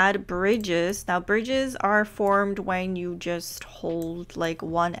also add bridges. Now, bridges are formed when you just hold like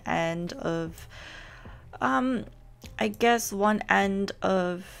one end of, I guess one end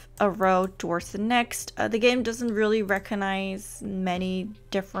of a road towards the next. The game doesn't really recognize many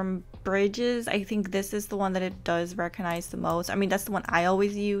different bridges. I think this is the one that it does recognize the most. I mean, that's the one I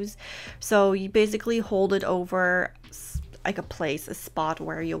always use. So you basically hold it over like a spot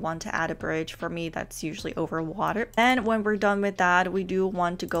where you want to add a bridge. For me, that's usually over water. And when we're done with that, we do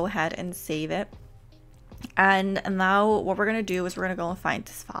want to go ahead and save it. And now what we're gonna do is we're gonna go and find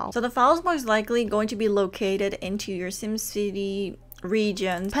this file. So the file is most likely going to be located into your SimCity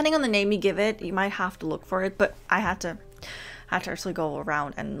region. Depending on the name you give it, you might have to look for it, but I had to actually go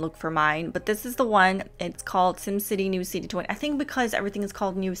around and look for mine. But this is the one. It's called SimCity New City 20. I think because everything is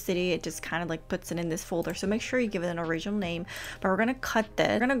called New City, it just kind of like puts it in this folder. So make sure you give it an original name. But we're gonna cut this.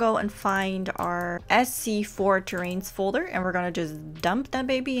 We're gonna go and find our SC4 terrains folder, and we're gonna just dump that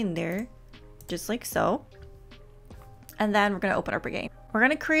baby in there, just like so. And then we're gonna open up our game. We're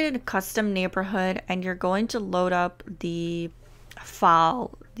gonna create a custom neighborhood, and you're going to load up the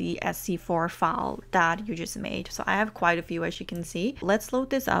file, the SC4 file that you just made. So I have quite a few, as you can see. Let's load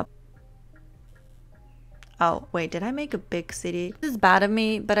this up. Oh wait, did I make a big city? This is bad of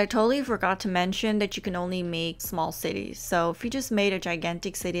me, but I totally forgot to mention that you can only make small cities. So if you just made a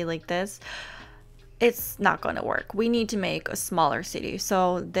gigantic city like this, it's not gonna work. We need to make a smaller city.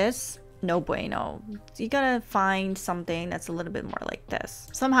 So this, no bueno. You gotta find something that's a little bit more like this.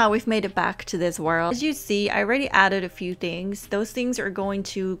 Somehow we've made it back to this world. As you see, I already added a few things. Those things are going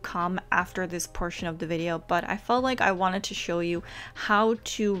to come after this portion of the video, but I felt like I wanted to show you how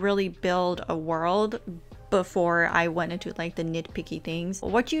to really build a world before I went into like the nitpicky things.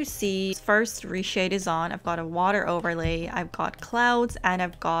 What you see first, reshade is on. I've got a water overlay, I've got clouds, and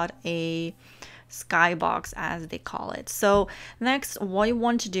I've got a skybox, as they call it. So next, what you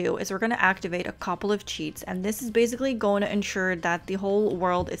want to do is we're going to activate a couple of cheats, and this is basically going to ensure that the whole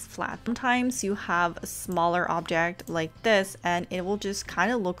world is flat. Sometimes you have a smaller object like this, and it will just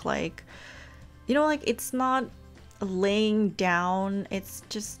kind of look like, you know, like it's not laying down, it's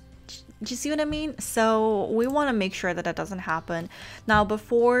just, do you see what I mean? So we want to make sure that that doesn't happen. Now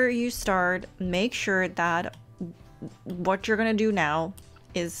before you start, make sure that what you're going to do now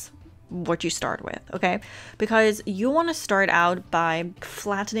is what you start with, okay? Because you want to start out by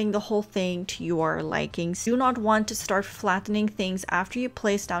flattening the whole thing to your likings. You do not want to start flattening things after you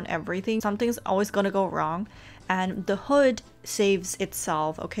place down everything. Something's always going to go wrong, and the hood saves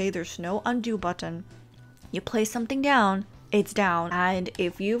itself, okay? There's no undo button. You place something down, it's down. And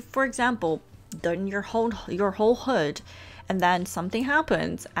if you, for example, done your whole hood, and then something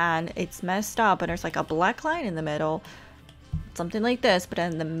happens and it's messed up and there's like a black line in the middle, something like this, but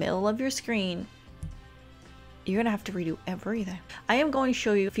in the middle of your screen, you're gonna have to redo everything. I am going to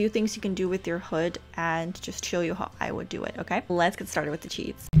show you a few things you can do with your hood and just show you how I would do it, okay? Let's get started with the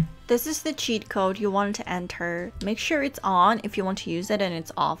cheats. This is the cheat code you want to enter. Make sure it's on if you want to use it, and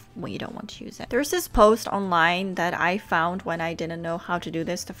it's off when you don't want to use it. There's this post online that I found when I didn't know how to do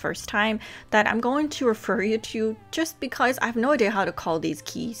this the first time that I'm going to refer you to, just because I have no idea how to call these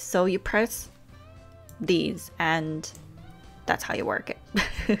keys. So you press these and that's how you work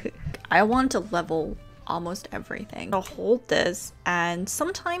it. I want to level almost everything. I'll hold this, and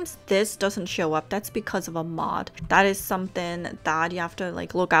sometimes this doesn't show up. That's because of a mod. That is something that you have to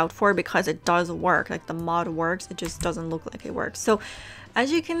like look out for, because it does work. Like the mod works, it just doesn't look like it works. So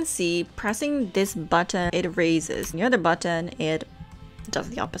as you can see, pressing this button, it raises. The other button, it does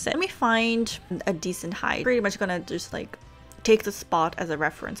the opposite. Let me find a decent height. Pretty much gonna just like take the spot as a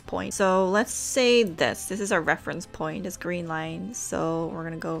reference point. So let's say this is our reference point, this green line. So we're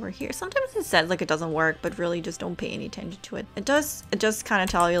gonna go over here. Sometimes it says like it doesn't work, but really just don't pay any attention to it. It just kind of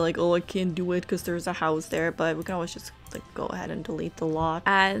tell you like, oh, I can't do it because there's a house there, but we can always just like go ahead and delete the lot.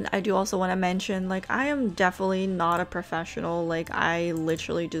 And I do also want to mention, like, I am definitely not a professional. Like, I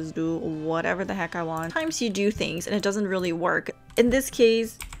literally just do whatever the heck I want. Sometimes you do things and it doesn't really work. In this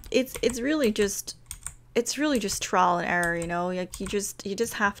case, it's really just trial and error, you know? Like you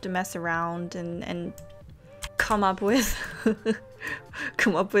just have to mess around and come up with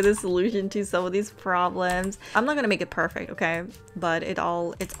a solution to some of these problems. I'm not gonna make it perfect, okay? But it's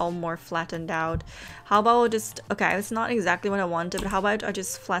all more flattened out. How about just, okay, it's not exactly what I wanted, but how about I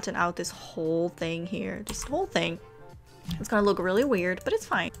just flatten out this whole thing here? Just the whole thing. It's gonna look really weird, but it's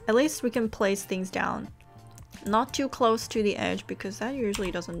fine. At least we can place things down. Not too close to the edge, because that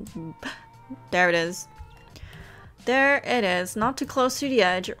usually doesn't... There it is. There it is. Not too close to the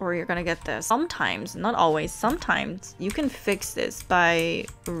edge, or you're gonna get this. Sometimes, not always, sometimes you can fix this by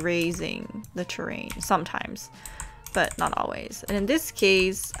raising the terrain. Sometimes, but not always. And in this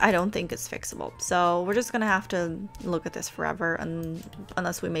case, I don't think it's fixable. So we're just gonna have to look at this forever,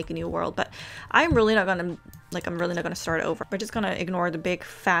 unless we make a new world. But I'm really not gonna start over. We're just gonna ignore the big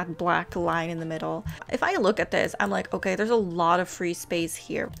fat black line in the middle. If I look at this, I'm like, okay, there's a lot of free space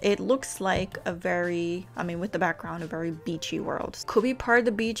here. It looks like a very, I mean, with the background, a very beachy world. Could be part of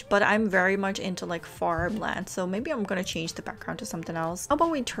the beach, but I'm very much into like farmland. So maybe I'm gonna change the background to something else. How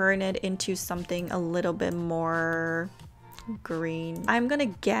about we turn it into something a little bit more green. I'm gonna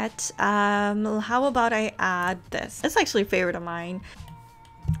get, how about I add this? It's actually a favorite of mine.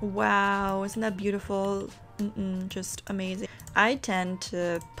 Wow, isn't that beautiful? Just amazing. I tend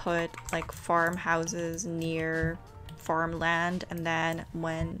to put like farmhouses near farmland, and then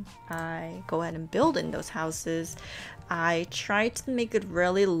when I go ahead and build in those houses, I try to make it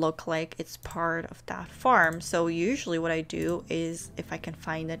really look like it's part of that farm. So usually what I do is, if I can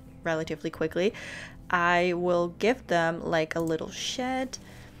find it relatively quickly, I will give them like a little shed.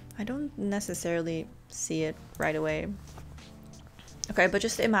 I don't necessarily see it right away. Okay, but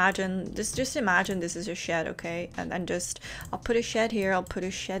just imagine this, this is a shed, okay? And then just, I'll put a shed here, I'll put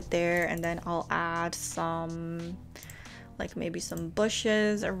a shed there, and then I'll add some, like maybe some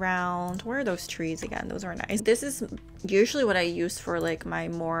bushes around. Where are those trees again? Those are nice. This is usually what I use for like my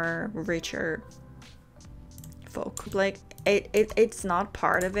more richer folk. Like it's not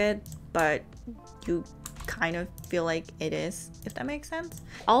part of it, but you kind of feel like it is, if that makes sense.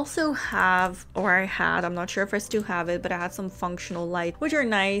 Also have, or I had, I'm not sure if I still have it, but I had some functional lights, which are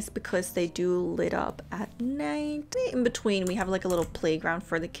nice because they do lit up at night. In between, we have like a little playground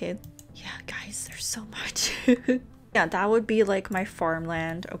for the kids. Yeah, guys, there's so much. Yeah, that would be like my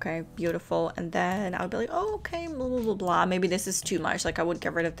farmland. Okay, beautiful. And then I would be like, oh, okay, blah, blah, blah, blah. Maybe this is too much. Like I would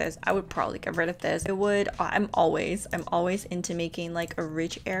get rid of this. I would probably get rid of this. I would, I'm always into making like a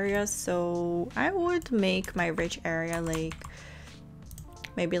rich area. So I would make my rich area like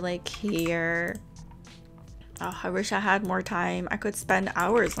maybe like here. Oh, I wish I had more time. I could spend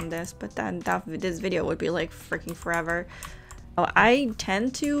hours on this, but then this video would be like freaking forever. I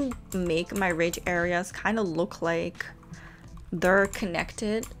tend to make my rich areas kind of look like they're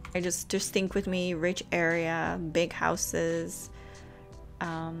connected. I just think with me, rich area, big houses,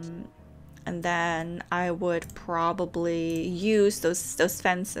 and then I would probably use those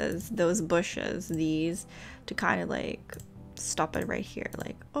fences, those bushes, these, to kind of like stop it right here.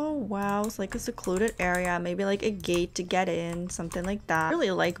 Like, oh wow, it's like a secluded area, maybe like a gate to get in, something like that. I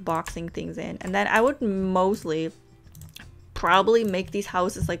really like boxing things in. And then I would mostly probably make these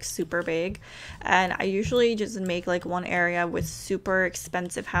houses like super big, and I usually just make like one area with super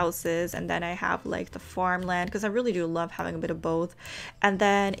expensive houses, and then I have like the farmland, because I really do love having a bit of both. And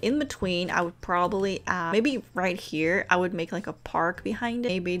then in between I would probably maybe right here I would make like a park behind it.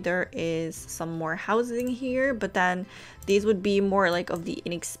 Maybe there is some more housing here, but then these would be more like of the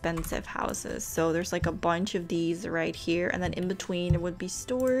inexpensive houses. So there's like a bunch of these right here, and then in between it would be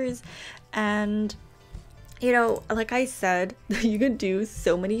stores. And you know, like I said, you can do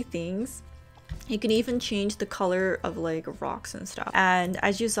so many things. You can even change the color of like rocks and stuff. And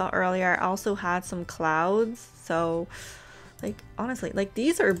as you saw earlier, I also had some clouds. So like honestly, like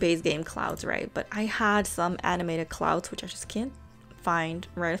these are base game clouds, right? But I had some animated clouds, which I just can't find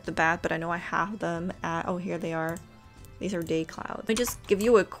right off the bat, but I know I have them at, oh, here they are. These are day clouds. Let me just give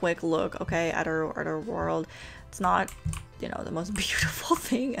you a quick look, okay, at our world. It's not, you know, the most beautiful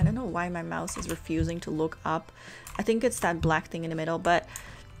thing. I don't know why my mouse is refusing to look up. I think it's that black thing in the middle, but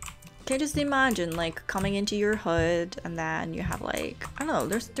can you just imagine like coming into your hood, and then you have like, I don't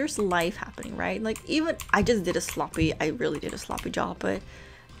know, there's life happening, right? Like even I really did a sloppy job, but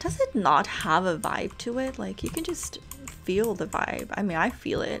does it not have a vibe to it? Like you can just feel the vibe. I mean, I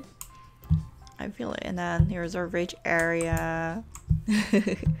feel it. And then here's our rich area.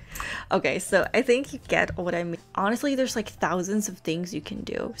 Okay, so I think you get what I mean. Honestly, there's like thousands of things you can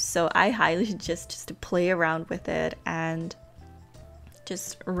do, so I highly suggest just to play around with it and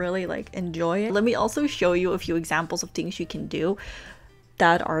just really like enjoy it. Let me also show you a few examples of things you can do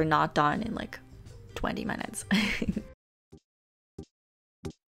that are not done in like 20 minutes.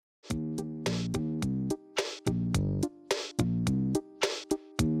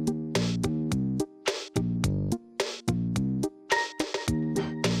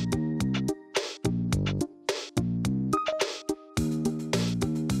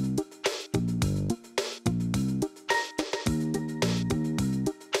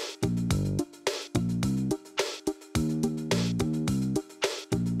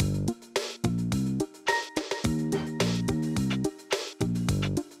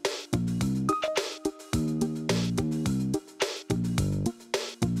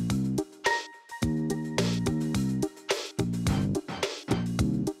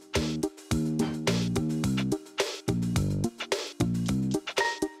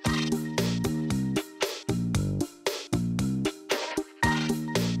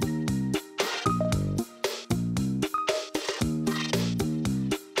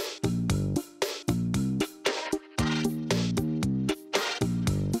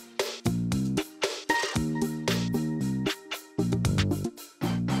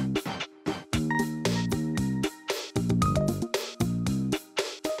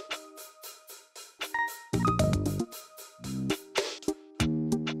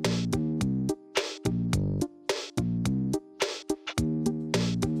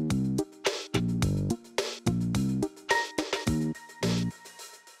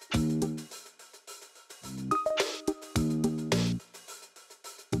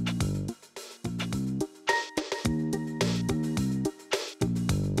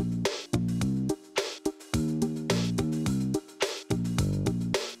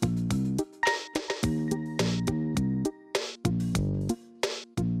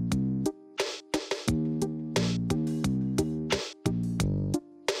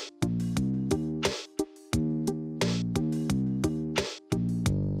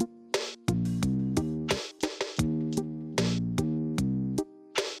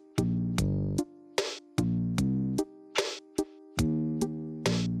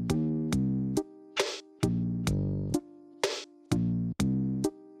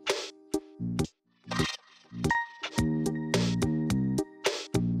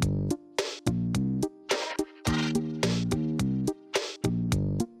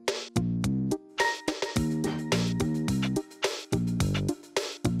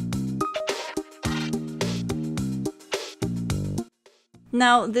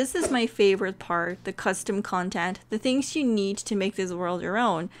 Now, this is my favorite part, the custom content, the things you need to make this world your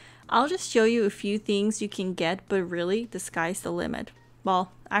own. I'll just show you a few things you can get, but really, the sky's the limit.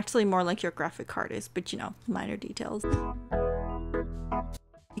 Well, actually more like your graphic card is, but you know, minor details.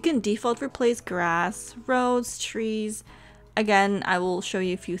 You can default replace grass, roads, trees. Again, I will show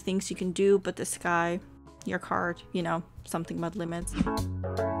you a few things you can do, but the sky, your card, you know, something about limits.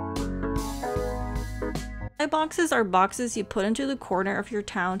 Skyboxes are boxes you put into the corner of your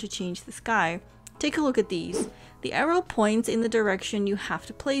town to change the sky. Take a look at these. The arrow points in the direction you have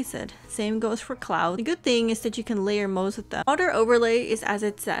to place it. Same goes for clouds. The good thing is that you can layer most of them. Water overlay is as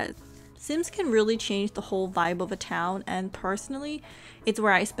it says. Sims can really change the whole vibe of a town, and personally, it's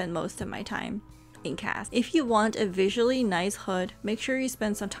where I spend most of my time in cast. If you want a visually nice hood, make sure you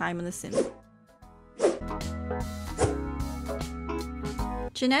spend some time in The Sims.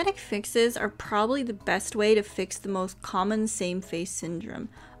 Genetic fixes are probably the best way to fix the most common same face syndrome.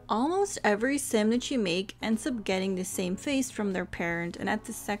 Almost every sim that you make ends up getting the same face from their parent, and at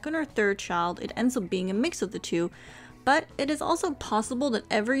the second or third child it ends up being a mix of the two, but it is also possible that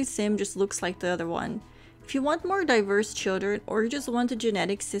every sim just looks like the other one. If you want more diverse children, or you just want the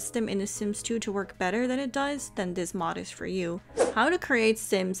genetic system in The Sims 2 to work better than it does, then this mod is for you. How to create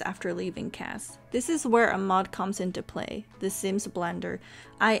Sims after leaving cast. This is where a mod comes into play, the simsblender.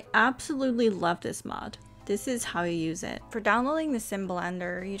 I absolutely love this mod. This is how you use it. For downloading the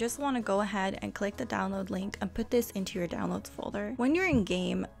simsblender, you just want to go ahead and click the download link and put this into your downloads folder. When you're in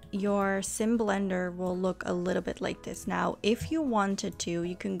game, your simsblender will look a little bit like this. Now, if you wanted to,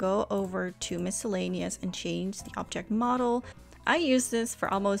 you can go over to miscellaneous and change the object model. I use this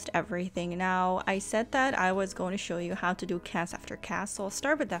for almost everything. Now, I said that I was going to show you how to do cast after cast, so I'll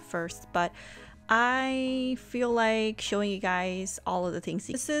start with that first, but I feel like showing you guys all of the things.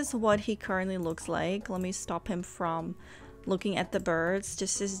 This is what he currently looks like. Let me stop him from looking at the birds.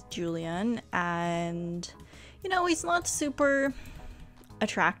 This is Julian, and you know, he's not super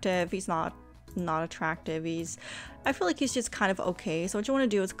attractive. He's not attractive. I feel like he's just kind of okay. So what you want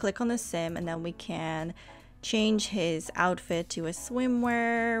to do is click on the sim, and then we can change his outfit to a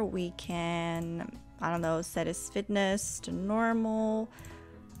swimwear. We can, I don't know, set his fitness to normal.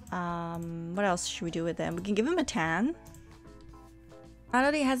 What else should we do with him? We can give him a tan. Now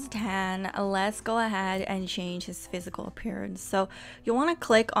that he has a tan, let's go ahead and change his physical appearance. So you want to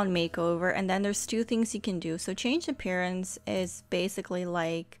click on makeover, and then there's two things you can do. So change appearance is basically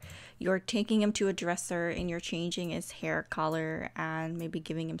like you're taking him to a dresser and you're changing his hair color and maybe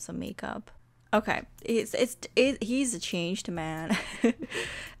giving him some makeup. Okay, he's a changed man.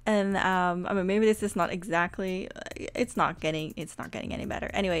 And I mean, maybe this is not exactly, it's not getting any better.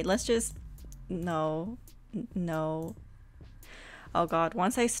 Anyway, let's just no. Oh god,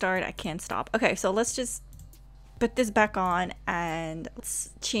 once I start, I can't stop. Okay, so let's just put this back on and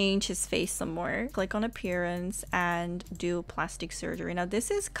let's change his face some more. Click on appearance and do plastic surgery. Now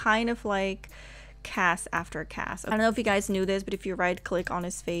this is kind of like cast after cast. I don't know if you guys knew this, but if you right click on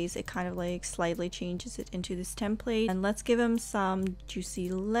his face, it kind of like slightly changes it into this template. And let's give him some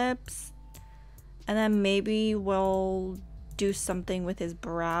juicy lips. And then maybe we'll do something with his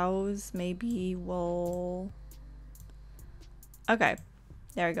brows. Maybe we'll... Okay,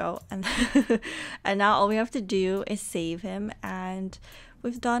 there we go. And and now all we have to do is save him, and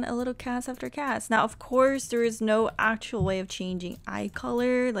we've done a little cast after cast. Now, of course, there is no actual way of changing eye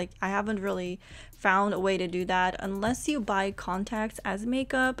color. Like, I haven't really found a way to do that unless you buy contacts as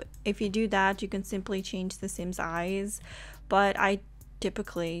makeup. If you do that, you can simply change the Sim's eyes. But I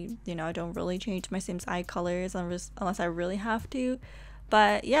typically, you know, I don't really change my Sim's eye colors unless I really have to.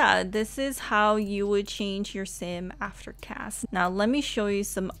 But yeah, this is how you would change your sim after cast. Now let me show you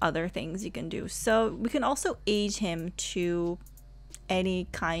some other things you can do. So we can also age him to any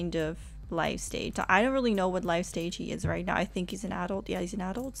kind of life stage. So I don't really know what life stage he is right now. I think he's an adult. Yeah, he's an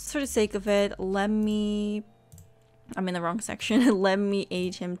adult. For the sake of it, I'm in the wrong section. Let me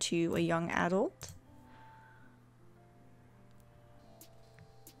age him to a young adult.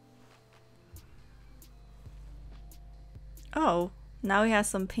 Oh. Now he has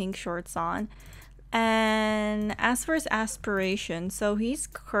some pink shorts on. And as for his aspiration, so he's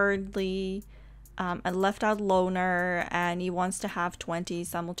currently a left out loner, and he wants to have 20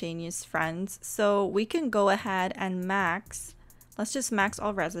 simultaneous friends. So we can go ahead and let's just max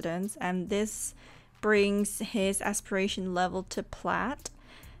all residents, and this brings his aspiration level to plat.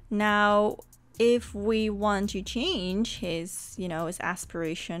 Now If we want to change his, his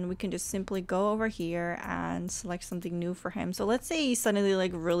aspiration, we can just simply go over here and select something new for him. So let's say he's suddenly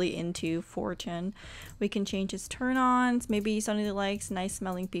like really into fortune. We can change his turn-ons. Maybe he suddenly likes nice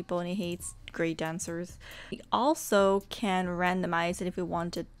smelling people and he hates great dancers. We also can randomize it if we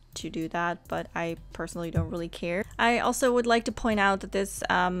wanted to do that, but I personally don't really care. I also would like to point out that this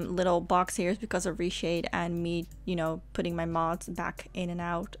little box here is because of reshade and me, putting my mods back in and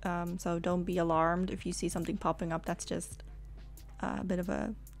out. So don't be alarmed if you see something popping up. That's just a bit of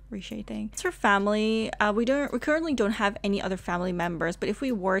a reshade thing. As for family, we currently don't have any other family members, but if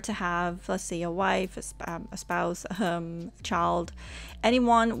we were to have, let's say, a wife, a spouse, a child,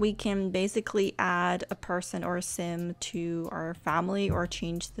 anyone, we can basically add a person or a sim to our family or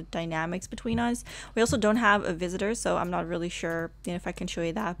change the dynamics between us. We also don't have a visitor, so I'm not really sure if I can show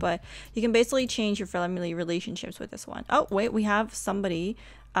you that, but you can basically change your family relationships with this one. Oh wait, we have somebody.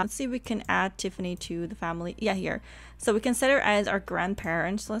 Let's see if we can add Tiffany to the family. Yeah, here. So we can set her as our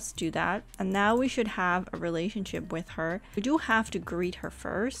grandparents. Let's do that. And now we should have a relationship with her. We do have to greet her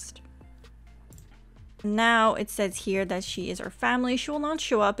first. Now it says here that she is our family. She will not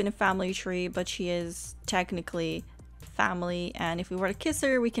show up in a family tree, but she is technically family. And if we were to kiss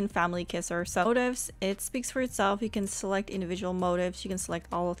her, we can family kiss her. So motives, it speaks for itself. You can select individual motives. You can select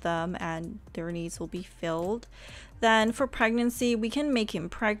all of them and their needs will be filled. Then for pregnancy, we can make him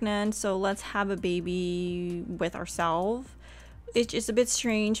pregnant. So let's have a baby with ourselves. It's just a bit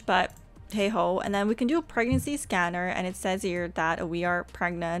strange, but hey ho. And then we can do a pregnancy scanner. And it says here that we are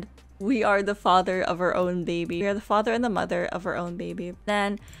pregnant. We are the father of our own baby. We are the father and the mother of our own baby.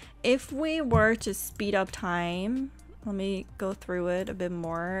 Then if we were to speed up time, let me go through it a bit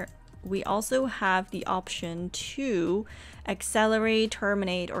more. We also have the option to accelerate,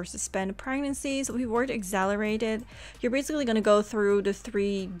 terminate, or suspend pregnancies. So if we were to accelerate it, you're basically going to go through the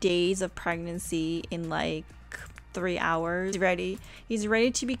 3 days of pregnancy in like 3 hours. He's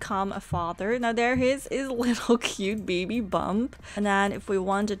ready to become a father. Now there is his little cute baby bump, and then if we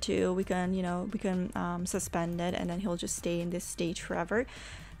wanted to, we can suspend it, and then he'll just stay in this stage forever.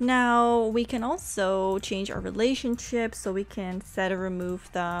 Now we can also change our relationship, so we can set or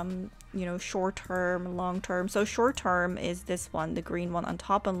remove them, short term, long term. So short term is this one, the green one on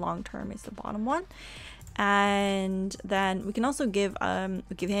top, and long term is the bottom one. And then we can also give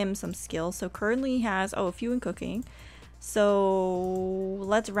him some skills. So currently he has a few in cooking. So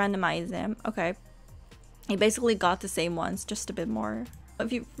let's randomize him. Okay, he basically got the same ones, just a bit more.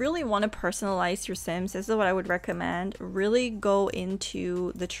 If you really want to personalize your Sims, this is what I would recommend. Really go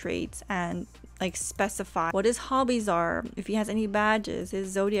into the traits and like specify what his hobbies are, if he has any badges,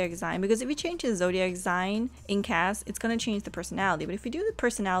 his zodiac sign, because if you change his zodiac sign in cast, it's going to change the personality. But if you do the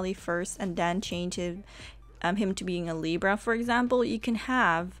personality first and then change him to being a Libra, for example, you can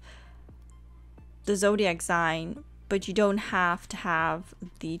have the zodiac sign, but you don't have to have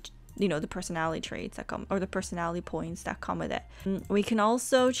the the personality traits that come, or the personality points that come with it. We can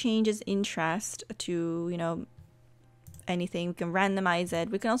also change his interest to anything. We can randomize it.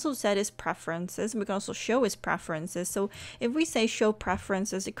 We can also set his preferences. We can also show his preferences. So if we say show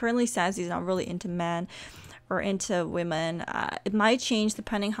preferences, it currently says he's not really into men or into women. It might change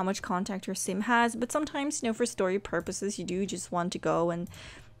depending how much contact your sim has, but sometimes for story purposes you do just want to go and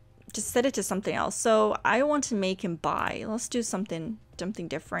just set it to something else. So I want to make him bi. Let's do something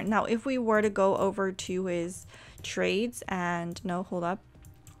different. Now if we were to go over to his traits and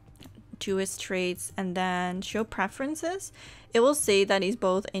to his traits and then show preferences, it will say that he's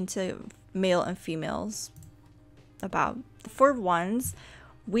both into male and females. About for ones,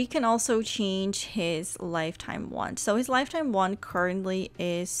 we can also change his lifetime one. So his lifetime one currently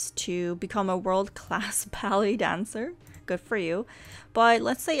is to become a world-class ballet dancer. Good for you. But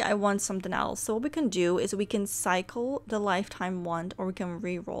let's say I want something else. So what we can do is we can cycle the lifetime one, or we can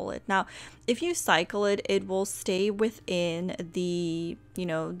re-roll it. Now, if you cycle it, it will stay within the,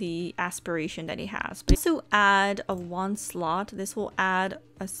 the aspiration that he has. But also add a one slot. This will add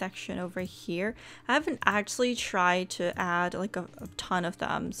a section over here. I haven't actually tried to add like a ton of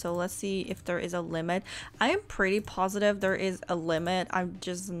them. So let's see if there is a limit. I am pretty positive there is a limit. I'm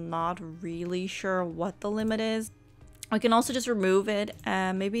just not really sure what the limit is. We can also just remove it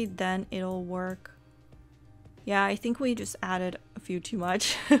and maybe then it'll work. Yeah, I think we just added a few too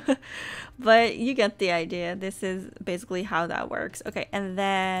much, but you get the idea. This is basically how that works. Okay, and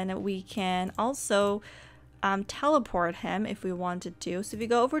then we can also teleport him if we wanted to. So if you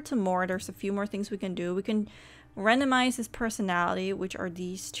go over to more, there's a few more things we can do. We can randomize his personality, which are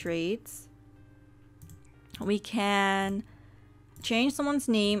these traits. We can change someone's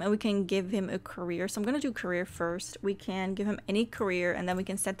name and we can give him a career. So I'm going to do career first. We can give him any career and then we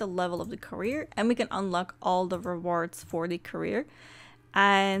can set the level of the career and we can unlock all the rewards for the career.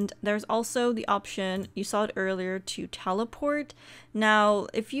 And there's also the option, you saw it earlier, to teleport. Now,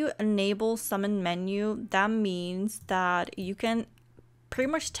 if you enable summon menu, that means that you can pretty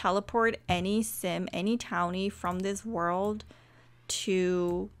much teleport any sim, any townie from this world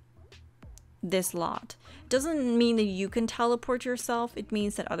to this lot. Doesn't mean that you can teleport yourself, it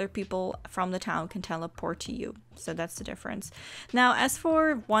means that other people from the town can teleport to you. So that's the difference. Now, as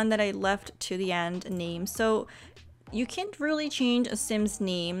for one that I left to the end, name, so you can't really change a sim's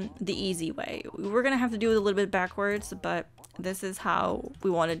name the easy way. We're gonna have to do it a little bit backwards, but this is how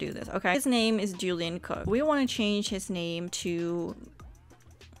we want to do this. Okay, his name is Julian Cook. We want to change his name to,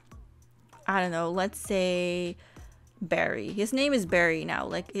 I don't know, let's say Barry. His name is Barry now.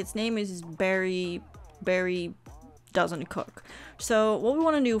 Like, his name is Barry doesn't cook. So what we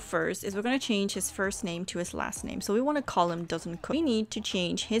want to do first is we're going to change his first name to his last name. So we want to call him doesn't cook. We need to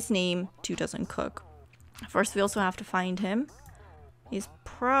change his name to doesn't cook. First, we also have to find him. He's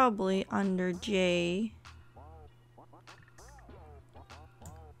probably under J.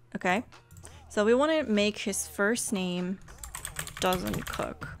 Okay. So we want to make his first name doesn't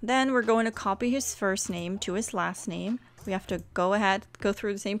cook. Then we're going to copy his first name to his last name. We have to go ahead, go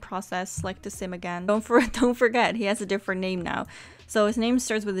through the same process, select the sim again. Don't forget, he has a different name now. So his name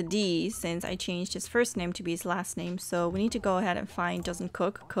starts with a D since I changed his first name to be his last name. So we need to go ahead and find doesn't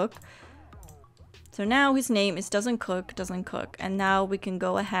cook. So now his name is doesn't cook. And now we can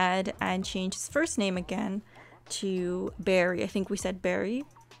go ahead and change his first name again to Barry. I think we said Barry.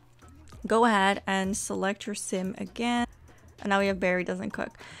 Go ahead and select your sim again. And now we have Barry doesn't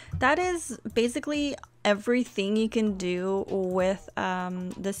cook. That is basically everything you can do with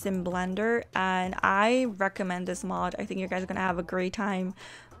the simsblender, and I recommend this mod. I think you guys are gonna have a great time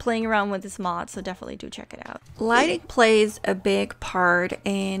playing around with this mod, so definitely do check it out. Lighting plays a big part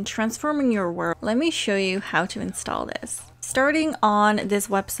in transforming your world. Let me show you how to install this. Starting on this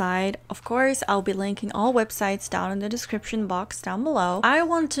website, of course, I'll be linking all websites down in the description box down below. I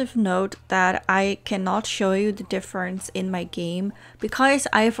want to note that I cannot show you the difference in my game because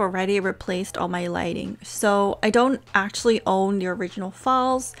I've already replaced all my lighting. So I don't actually own the original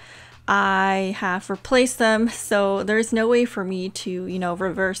files. I have replaced them, so there's no way for me to, you know,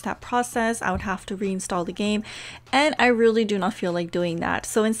 reverse that process. I would have to reinstall the game, and I really do not feel like doing that.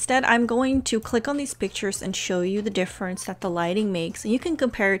 So instead, I'm going to click on these pictures and show you the difference that the lighting makes, and you can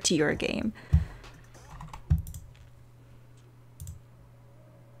compare it to your game.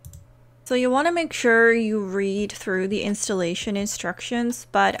 So you want to make sure you read through the installation instructions,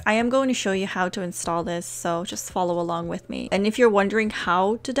 but I am going to show you how to install this, so just follow along with me. And if you're wondering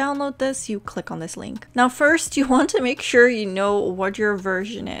how to download this, you click on this link. Now first, you want to make sure you know what your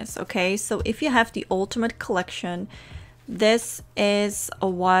version is, okay? So if you have the Ultimate Collection, this is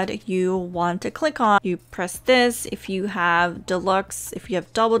what you want to click on. You press this if you have Deluxe, if you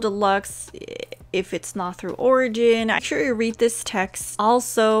have Double Deluxe, if it's not through Origin. Make sure you read this text.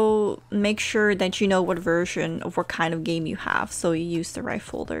 Also, make sure that you know what version of what kind of game you have, so you use the right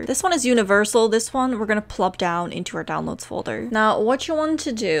folder. This one is universal. This one we're gonna plop down into our downloads folder. Now, what you want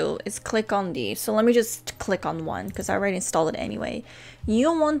to do is click on these. So let me just click on one because I already installed it anyway.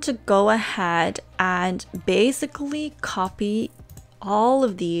 You want to go ahead and basically copy all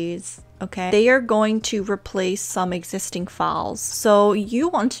of these. Okay, they are going to replace some existing files. So you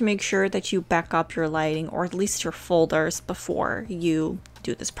want to make sure that you back up your lighting, or at least your folders, before you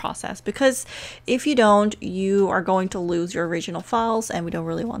do this process, because if you don't, you are going to lose your original files, and we don't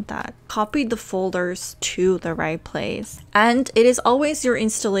really want that. Copy the folders to the right place, and it is always your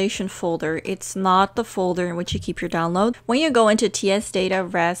installation folder. It's not the folder in which you keep your download. When you go into TS data,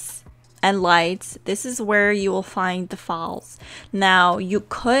 res, and lights, this is where you will find the files. Now, you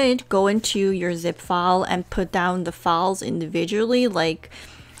could go into your zip file and put down the files individually. Like,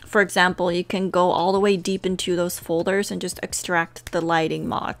 for example, you can go all the way deep into those folders and just extract the lighting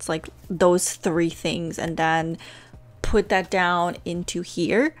mods, like those 3 things, and then put that down into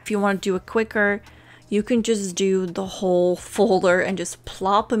here. If you want to do it quicker, you can just do the whole folder and just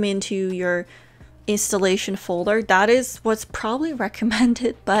plop them into your installation folder. That is what's probably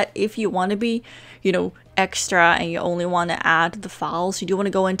recommended, but if you want to be, you know, extra and you only want to add the files, you do want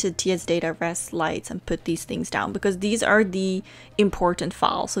to go into TS data, res, lights, and put these things down, because these are the important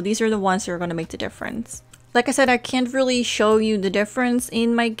files. So these are the ones that are going to make the difference. Like I said, I can't really show you the difference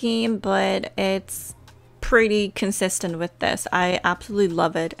in my game, but it's pretty consistent with this. I absolutely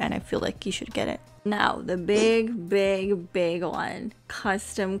love it, and I feel like you should get it. Now, the big one,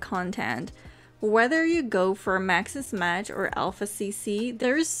 custom content. Whether you go for Maxis Match or Alpha CC,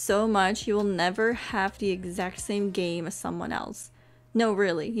 there is so much you will never have the exact same game as someone else. No,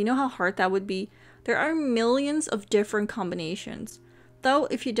 really, you know how hard that would be? There are millions of different combinations. Though,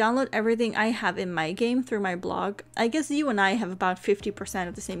 if you download everything I have in my game through my blog, I guess you and I have about 50%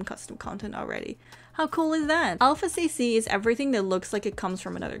 of the same custom content already. How cool is that? Alpha CC is everything that looks like it comes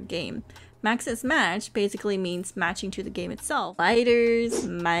from another game. Maxis Match basically means matching to the game itself. Sliders,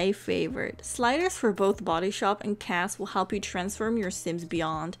 my favorite. Sliders for both bodyshop and cast will help you transform your Sims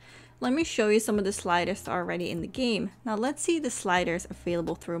beyond. Let me show you some of the sliders that are already in the game. Now let's see the sliders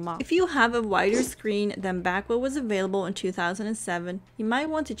available through mods. If you have a wider screen than back what was available in 2007, you might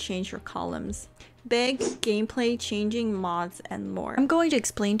want to change your columns. Big gameplay changing mods and more. I'm going to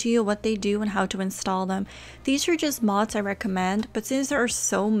explain to you what they do and how to install them. These are just mods I recommend, but since there are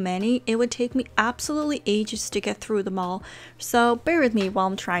so many, it would take me absolutely ages to get through them all, so bear with me while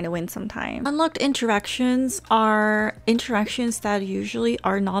I'm trying to win some time. Unlocked interactions are interactions that usually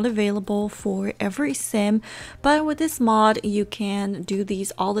are not available for every sim, but with this mod you can do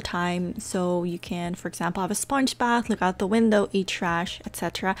these all the time. So you can, for example, have a sponge bath, look out the window, eat trash,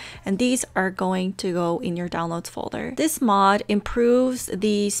 etc. And these are going to go in your downloads folder. This mod improves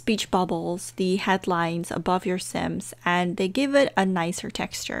the speech bubbles, the headlines above your sims, and they give it a nicer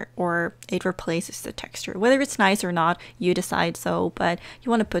texture, or it replaces the texture. Whether it's nice or not, you decide so, but you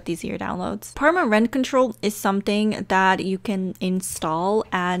want to put these in your downloads. Apartment rent control is something that you can install,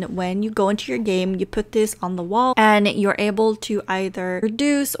 and when you go into your game, you put this on the wall and you're able to either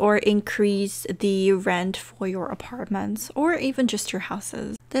reduce or increase the rent for your apartments or even just your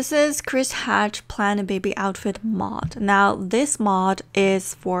houses. This is Chris Hatch Plan a Baby Outfit mod. Now this mod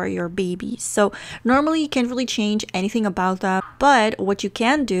is for your babies, so normally you can't really change anything about them, but what you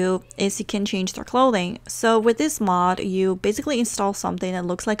can do is you can change their clothing. So with this mod, you basically install something that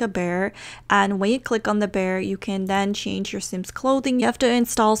looks like a bear, and when you click on the bear, you can then change your Sims clothing. You have to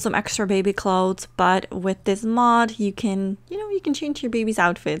install some extra baby clothes, but with this mod you can, you can change your baby's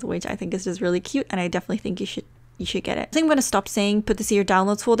outfit, which I think is just really cute, and I definitely think you should get it. I think I'm going to stop saying put this in your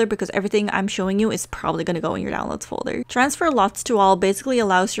downloads folder because everything I'm showing you is probably going to go in your downloads folder. Transfer lots to all basically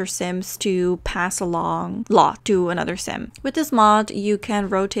allows your sims to pass along lot to another sim. With this mod, you can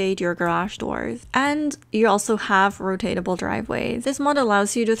rotate your garage doors, and you also have rotatable driveways. This mod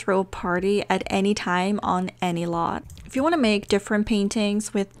allows you to throw a party at any time on any lot. If you want to make different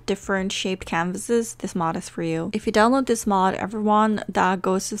paintings with different shaped canvases, this mod is for you. If you download this mod, everyone that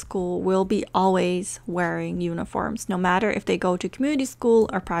goes to school will be always wearing uniforms, no matter if they go to community school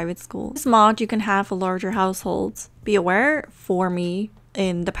or private school. This mod, you can have larger households. Be aware, for me,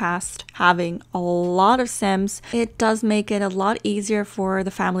 in the past, having a lot of sims, it does make it a lot easier for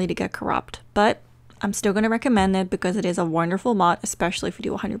the family to get corrupt, but I'm still going to recommend it because it is a wonderful mod, especially if you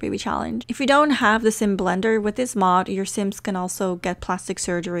do a 100 baby challenge. If you don't have the simsblender with this mod, your sims can also get plastic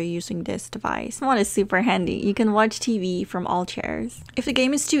surgery using this device. This mod is super handy. You can watch TV from all chairs. If the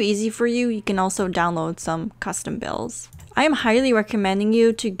game is too easy for you, you can also download some custom builds. I am highly recommending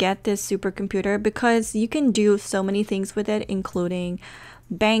you to get this supercomputer because you can do so many things with it, including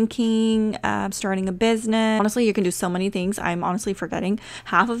banking, starting a business. Honestly, you can do so many things. I'm honestly forgetting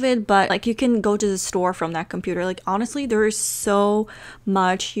half of it, but like you can go to the store from that computer. Like honestly, there is so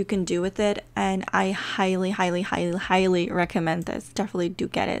much you can do with it, and I highly recommend this. Definitely do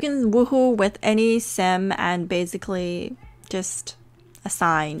get it. You can woohoo with any sim and basically just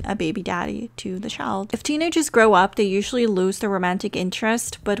assign a baby daddy to the child. If teenagers grow up, they usually lose their romantic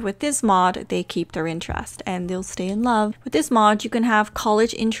interest, but with this mod, they keep their interest and they'll stay in love. With this mod, you can have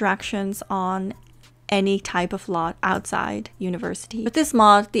college interactions on any type of lot outside university. With this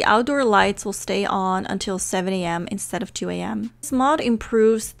mod, the outdoor lights will stay on until 7 AM instead of 2 AM. This mod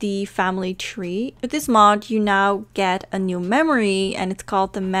improves the family tree. With this mod, you now get a new memory, and it's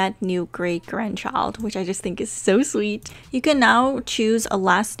called the Met New Great Grandchild, which I just think is so sweet. You can now choose a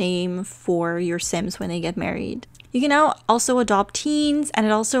last name for your Sims when they get married. You can now also adopt teens, and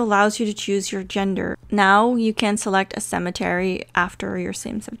it also allows you to choose your gender. Now you can select a cemetery after your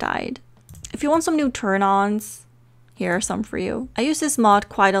Sims have died. If you want some new turn-ons, here are some for you. I use this mod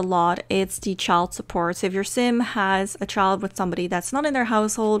quite a lot. It's the child support. So if your sim has a child with somebody that's not in their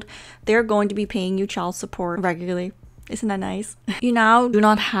household, they're going to be paying you child support regularly. Isn't that nice? You now do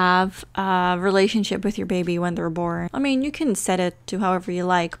not have a relationship with your baby when they're born. I mean, you can set it to however you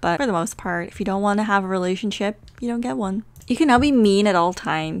like, but for the most part, if you don't want to have a relationship, you don't get one. You can now be mean at all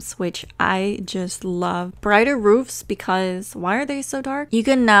times, which I just love. Brighter roofs, because why are they so dark? You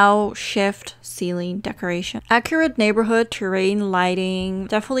can now shift ceiling decoration. Accurate neighborhood terrain lighting.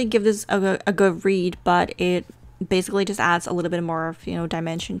 Definitely give this a good read, but it basically just adds a little bit more of, you know,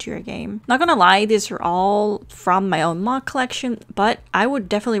 dimension to your game. Not gonna lie, these are all from my own mod collection, but I would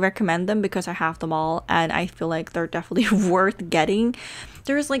definitely recommend them because I have them all and I feel like they're definitely worth getting.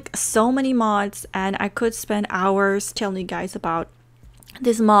 There's like so many mods and I could spend hours telling you guys about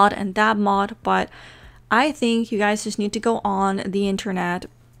this mod and that mod, but I think you guys just need to go on the internet,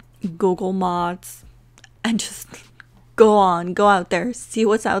 Google mods, and just go out there, see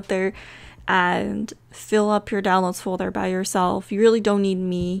what's out there, and fill up your downloads folder by yourself. You really don't need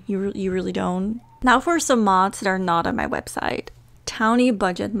me. You really don't. Now for some mods that are not on my website. Townie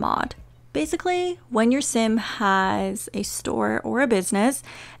budget mod. Basically, when your sim has a store or a business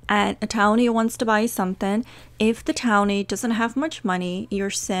and a townie wants to buy something, if the townie doesn't have much money, your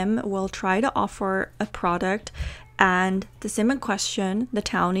sim will try to offer a product and the sim in question, the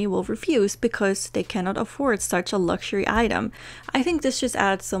townie, will refuse because they cannot afford such a luxury item. I think this just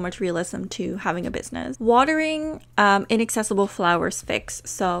adds so much realism to having a business. Watering inaccessible flowers fix.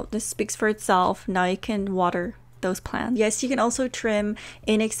 So this speaks for itself. Now you can water those plants. Yes, you can also trim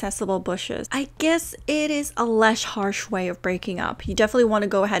inaccessible bushes. I guess it is a less harsh way of breaking up. You definitely want to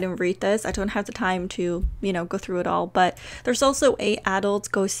go ahead and read this. I don't have the time to, you know, go through it all, but there's also a adults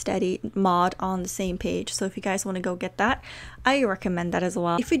go steady mod on the same page. So if you guys want to go get that, I recommend that as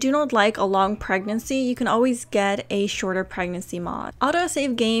well. If you do not like a long pregnancy, you can always get a shorter pregnancy mod.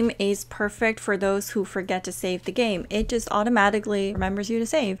 Autosave game is perfect for those who forget to save the game. It just automatically remembers you to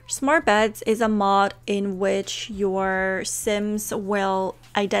save. Smart beds is a mod in which your sims will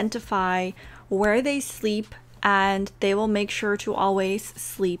identify where they sleep and they will make sure to always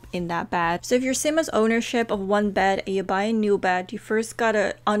sleep in that bed. So if your sim has ownership of one bed and you buy a new bed, you first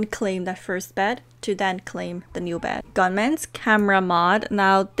gotta unclaim that first bed to then claim the new bed. Gunman's camera mod.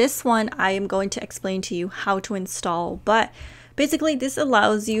 Now this one I am going to explain to you how to install, but basically this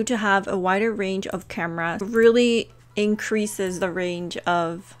allows you to have a wider range of cameras. It really increases the range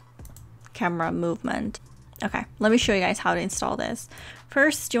of camera movement. Okay, let me show you guys how to install this.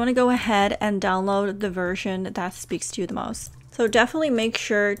 First, you want to go ahead and download the version that speaks to you the most. So definitely make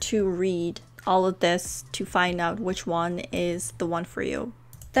sure to read all of this to find out which one is the one for you.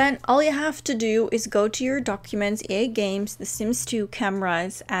 Then all you have to do is go to your documents, EA Games, The Sims 2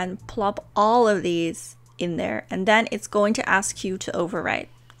 cameras, and plop all of these in there. And then it's going to ask you to overwrite.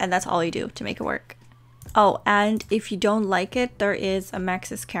 And that's all you do to make it work. Oh, and if you don't like it, there is a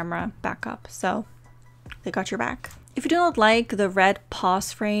Maxis camera backup. So they got your back. If you do not like the red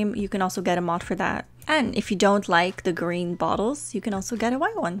pause frame, you can also get a mod for that. And if you don't like the green bottles, you can also get a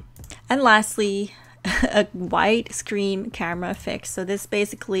white one. And lastly, a wide screen camera fix. So this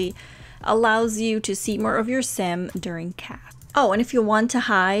basically allows you to see more of your sim during cast. Oh, and if you want to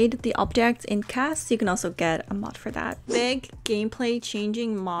hide the objects in cast, you can also get a mod for that. Big gameplay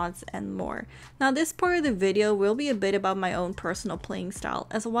changing mods and more. Now this part of the video will be a bit about my own personal playing style,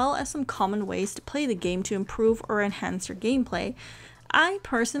 as well as some common ways to play the game to improve or enhance your gameplay. I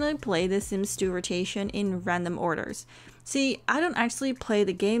personally play The Sims 2 rotation in random orders. See, I don't actually play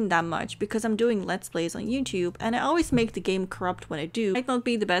the game that much because I'm doing Let's Plays on YouTube and I always make the game corrupt when I do. Might not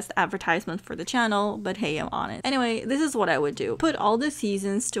be the best advertisement for the channel, but hey, I'm on it. Anyway, this is what I would do. Put all the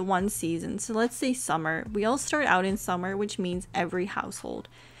seasons to one season. So let's say summer. We all start out in summer, which means every household.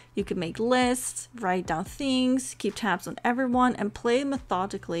 You can make lists, write down things, keep tabs on everyone, and play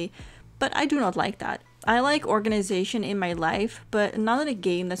methodically, but I do not like that. I like organization in my life, but not in a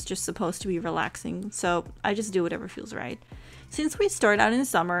game that's just supposed to be relaxing, so I just do whatever feels right. Since we start out in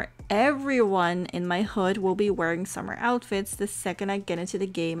summer, everyone in my hood will be wearing summer outfits the second I get into the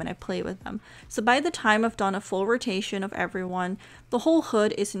game and I play with them. So by the time I've done a full rotation of everyone, the whole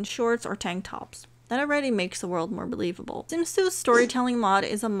hood is in shorts or tank tops. That already makes the world more believable. Sims 2's storytelling mod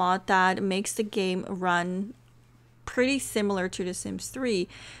is a mod that makes the game run pretty similar to The Sims 3.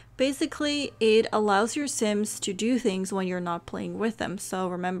 Basically, it allows your Sims to do things when you're not playing with them. So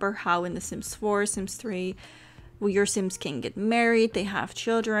remember how in The Sims 4, Sims 3, your Sims can get married, they have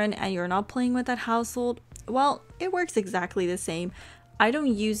children, and you're not playing with that household? Well, it works exactly the same. I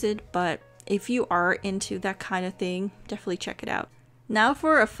don't use it, but if you are into that kind of thing, definitely check it out. Now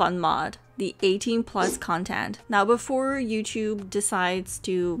for a fun mod, the 18+ content. Now before YouTube decides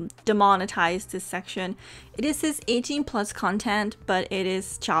to demonetize this section, it says 18+ content, but it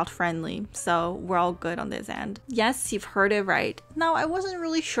is child friendly, so we're all good on this end. Yes, you've heard it right. Now I wasn't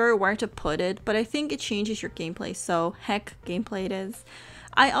really sure where to put it, but I think it changes your gameplay, so heck, gameplay it is.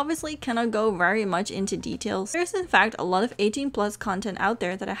 I obviously cannot go very much into details. There's in fact a lot of 18+ content out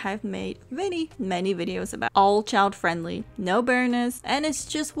there that I have made many videos about. All child friendly, no bareness, and it's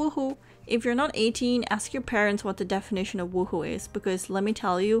just woohoo. If you're not 18, ask your parents what the definition of woohoo is, because let me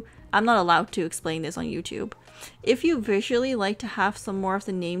tell you, I'm not allowed to explain this on YouTube. If you visually like to have some more of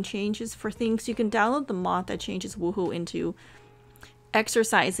the name changes for things, you can download the mod that changes Woohoo into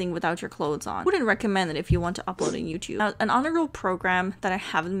exercising without your clothes on. I wouldn't recommend it if you want to upload on YouTube. Now, an honorable program that I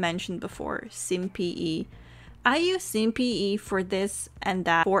haven't mentioned before, SimPE. I use SimPE for this and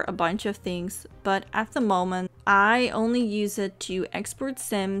that for a bunch of things, but at the moment, I only use it to export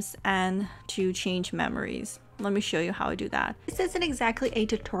sims and to change memories. Let me show you how I do that. This isn't exactly a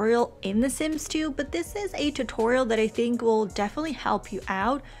tutorial in The Sims 2, but this is a tutorial that I think will definitely help you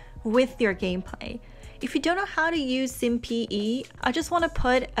out with your gameplay. If you don't know how to use SimPE, I just want to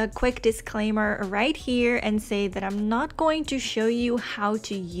put a quick disclaimer right here and say that I'm not going to show you how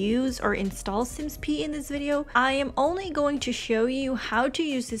to use or install SimsPE in this video. I am only going to show you how to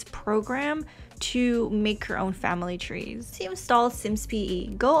use this program to make your own family trees. To install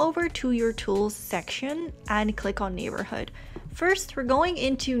SimsPE, go over to your tools section and click on neighborhood. First, we're going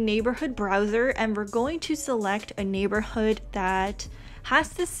into neighborhood browser and we're going to select a neighborhood that has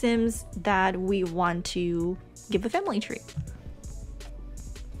the sims that we want to give a family tree.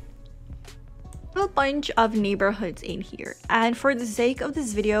 I have a bunch of neighborhoods in here, and for the sake of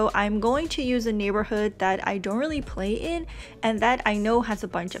this video, I'm going to use a neighborhood that I don't really play in and that I know has a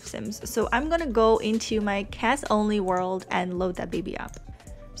bunch of sims. So I'm gonna go into my cast only world and load that baby up.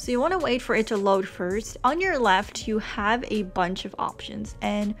 So you want to wait for it to load first. On your left, you have a bunch of options,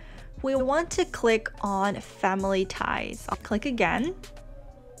 and we want to click on family ties. I'll click again.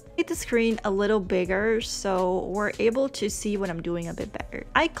 Make the screen a little bigger so we're able to see what I'm doing a bit better.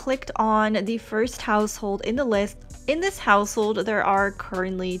 I clicked on the first household in the list. In this household, there are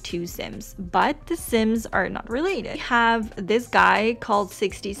currently 2 sims, but the sims are not related. We have this guy called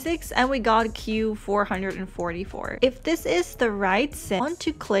 66 and we got Q 444. If this is the right sim, I want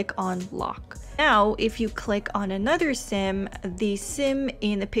to click on lock. Now, if you click on another sim, the sim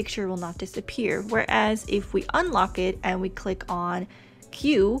in the picture will not disappear. Whereas if we unlock it and we click on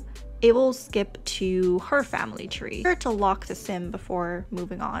Q, it will skip to her family tree. We're to lock the sim before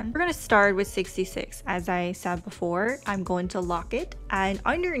moving on. We're going to start with 66. As I said before, I'm going to lock it, and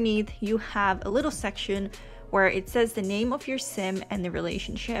underneath you have a little section where it says the name of your sim and the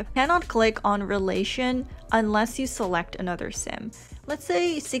relationship. You cannot click on relation unless you select another sim. Let's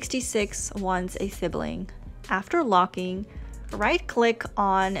say 66 wants a sibling. After locking, right click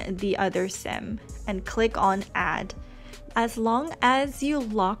on the other sim and click on add. As long as you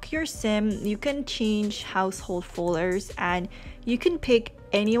lock your sim, you can change household folders and you can pick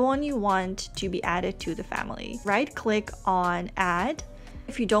anyone you want to be added to the family. Right click on add.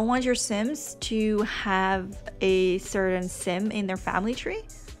 If you don't want your sims to have a certain sim in their family tree,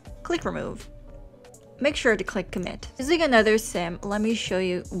 click remove. Make sure to click commit. Using another sim, let me show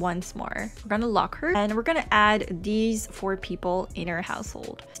you once more. We're gonna lock her and we're gonna add these 4 people in our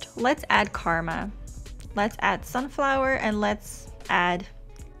household. Let's add Karma. Let's add Sunflower and let's add,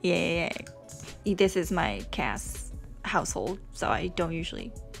 this is my cast household, so I don't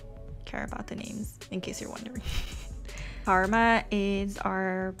usually care about the names, in case you're wondering. Karma is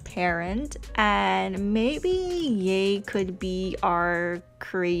our parent, and maybe Yay could be our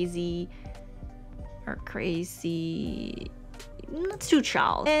crazy, let's do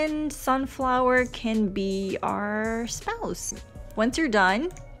child. And Sunflower can be our spouse. Once you're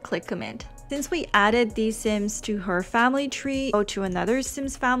done, click commit. Since we added these sims to her family tree, go to another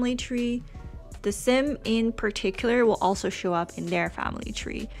sim's family tree. The sim in particular will also show up in their family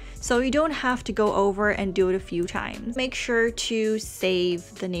tree. So you don't have to go over and do it a few times. Make sure to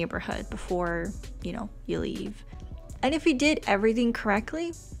save the neighborhood before, you leave. And if you did everything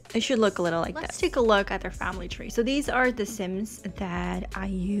correctly, it should look a little like this. Let's take a look at their family tree. So these are the sims that I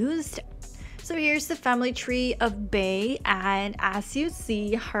used. So here's the family tree of Bay, and as you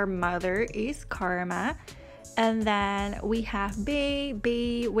see, her mother is Karma, and then we have Bay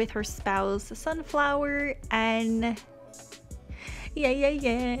with her spouse Sunflower, and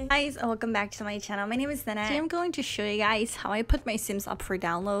yeah. Guys, welcome back to my channel. My name is Nenna. Today I'm going to show you guys how I put my sims up for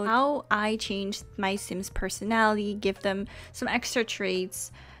download, how I changed my sims personality, give them some extra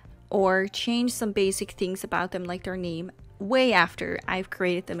traits, or change some basic things about them like their name way after I've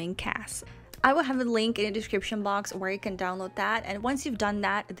created them in CAS. I will have a link in the description box where you can download that, and once you've done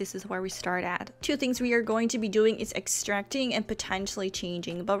that, this is where we start at. 2 things we are going to be doing is extracting and potentially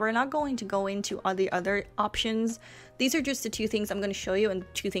changing, but we're not going to go into all the other options. These are just the 2 things I'm going to show you and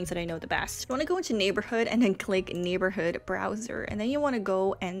 2 things that I know the best. You want to go into neighborhood and then click neighborhood browser, and then you want to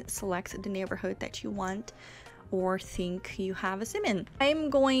go and select the neighborhood that you want. or think you have a sim in. I'm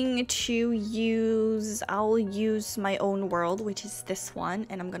going to I'll use my own world, which is this one,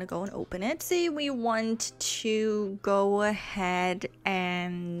 and I'm gonna go and open it. Say we want to go ahead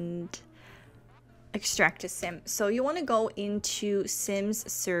and extract a sim. So you want to go into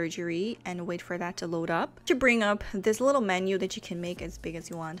Sims surgery and wait for that to load up to bring up this little menu that you can make as big as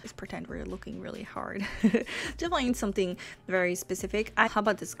you want. Let's pretend we're looking really hard to find something very specific. How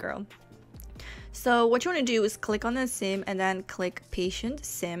about this girl? So what you want to do is click on the sim and then click patient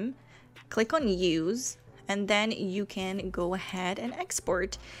sim, click on use, and then you can go ahead and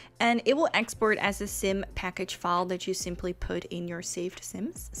export, and it will export as a sim package file that you simply put in your saved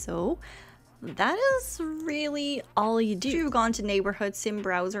sims. So that is really all you do. If you've gone to neighborhood sim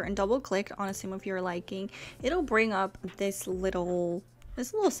browser and double clicked on a sim of your liking, it'll bring up this little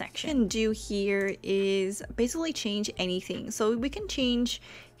section. What we can do here is basically change anything. So we can change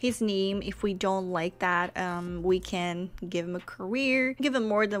his name if we don't like that. We can give him a career, give him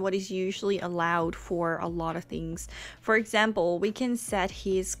more than what is usually allowed for a lot of things. For example, we can set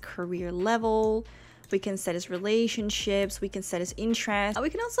his career level, we can set his relationships, we can set his interests. We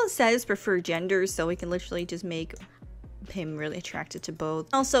can also set his preferred gender, so we can literally just make him really attracted to both.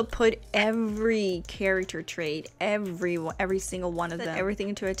 Also put every character trait, every single one of them, everything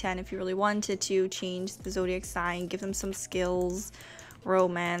into a 10 if you really wanted to. Change the zodiac sign, give them some skills,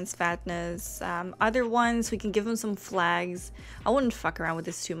 romance, fatness. Other ones, we can give them some flags. I wouldn't fuck around with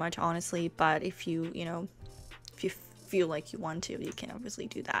this too much, honestly, but if you feel like you want to, you can obviously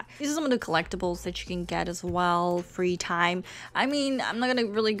do that. These are some of the collectibles that you can get as well. Free time. I mean, I'm not gonna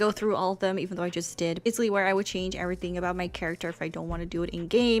really go through all of them, even though I just did. Basically where I would change everything about my character if I don't want to do it in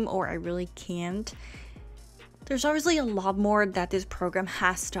game or I really can't. There's obviously a lot more that this program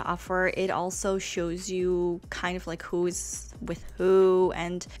has to offer. It also shows you kind of like who is with who,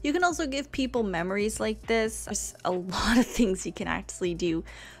 and you can also give people memories like this. There's a lot of things you can actually do,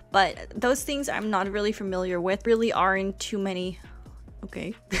 but those things I'm not really familiar with. Really aren't too many.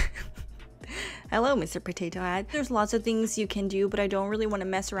 Okay. Hello, Mr. Potato Head. There's lots of things you can do, but I don't really want to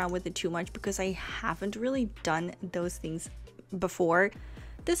mess around with it too much because I haven't really done those things before.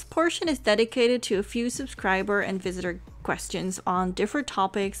 This portion is dedicated to a few subscriber and visitor questions on different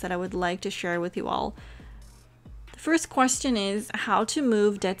topics that I would like to share with you all. The first question is how to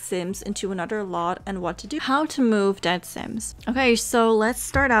move dead sims into another lot and what to do. How to move dead sims. Okay, so let's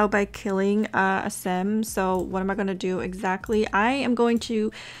start out by killing a sim. So what am I going to do exactly? I am going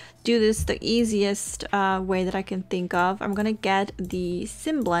to do this the easiest way that I can think of. I'm going to get the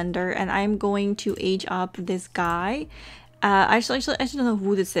simsblender and I'm going to age up this guy. Actually, I don't know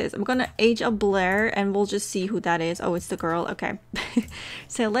who this is. I'm gonna age up Blair and we'll just see who that is. Oh, it's the girl. Okay.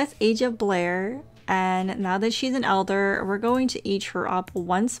 So let's age up Blair. And now that she's an elder, we're going to age her up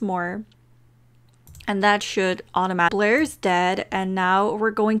once more. And that should automatically. Blair's dead. And now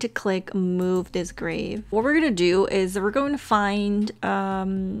we're going to click move this grave. What we're going to do is we're going to find...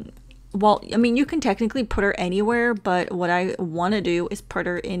 well, I mean, you can technically put her anywhere. But what I want to do is put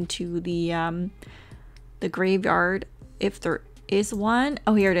her into the graveyard. If there is one.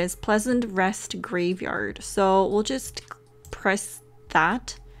 Oh, here it is. Pleasant Rest Graveyard. So we'll just press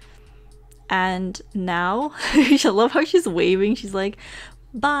that. And now, I love how she's waving. She's like,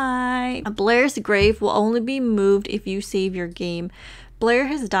 bye. Blair's grave will only be moved if you save your game. Blair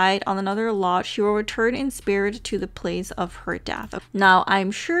has died on another lot. She will return in spirit to the place of her death. Now,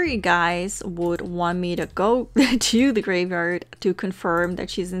 I'm sure you guys would want me to go to the graveyard to confirm that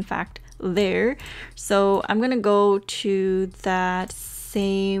she's in fact there. So I'm gonna go to that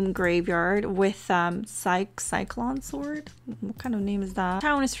same graveyard with Cyclone Sword. What kind of name is that?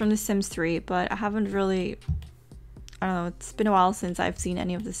 Town is from The Sims 3, but I haven't really, I don't know, it's been a while since I've seen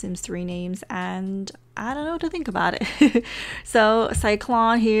any of the Sims 3 names and I don't know what to think about it. So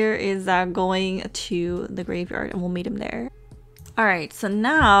Cyclone here is going to the graveyard and we'll meet him there. Alright, so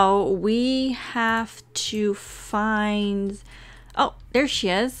now we have to find, oh, there she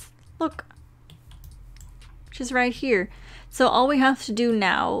is. Look, she's right here. So all we have to do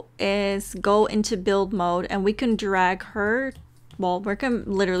now is go into build mode and we can drag her. Well, we can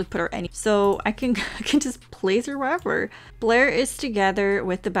literally put her any. So I can just place her wherever. Blair is together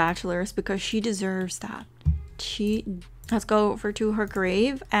with the bachelors because she deserves that. Let's go over to her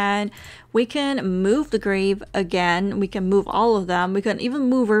grave and we can move the grave again. We can move all of them. We can even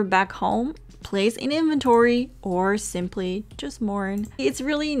move her back home. Place in inventory or simply just mourn. It's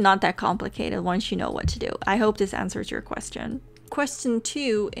really not that complicated once you know what to do. I hope this answers your question. Question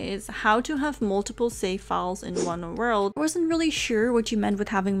 2 is how to have multiple save files in one world. I wasn't really sure what you meant with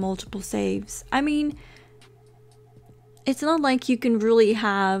having multiple saves. I mean, it's not like you can really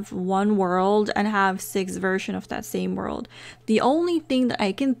have one world and have 6 versions of that same world. The only thing that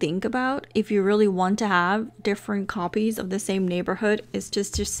I can think about if you really want to have different copies of the same neighborhood is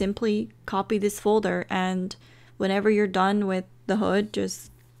just to simply copy this folder, and whenever you're done with the hood, just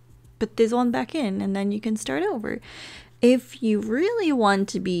put this one back in and then you can start over. If you really want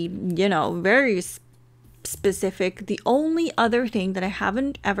to be, you know, very specific, the only other thing that I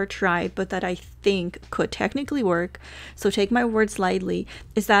haven't ever tried but that I think could technically work, so take my words lightly,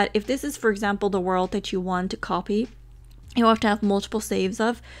 is that if this is, for example, the world that you want to copy, you have to have multiple saves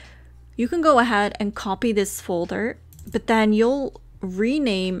of, you can go ahead and copy this folder, but then you'll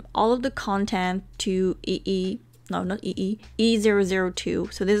rename all of the content to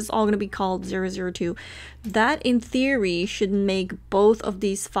E002. So this is all going to be called 002. That in theory should make both of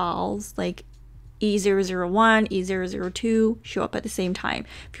these files, like E001, E002, show up at the same time.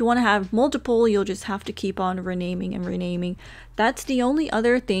 If you want to have multiple, you'll just have to keep on renaming and renaming. That's the only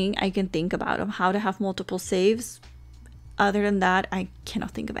other thing I can think about of how to have multiple saves. Other than that, I cannot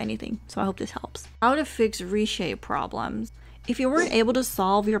think of anything. So I hope this helps. How to fix reshade problems. If you weren't able to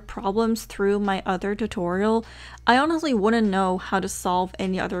solve your problems through my other tutorial, I honestly wouldn't know how to solve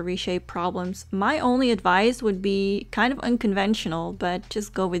any other reshade problems. My only advice would be kind of unconventional, but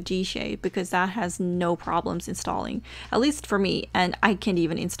just go with gshade because that has no problems installing, at least for me, and I can't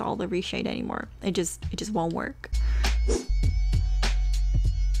even install the reshade anymore. It just won't work.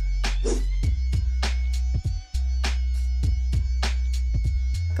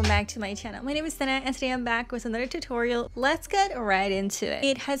 Welcome back to my channel. My name is Nenna and today I'm back with another tutorial. Let's get right into it.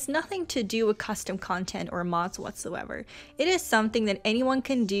 It has nothing to do with custom content or mods whatsoever. It is something that anyone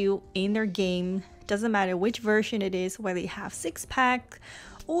can do in their game. Doesn't matter which version it is, whether you have 6-pack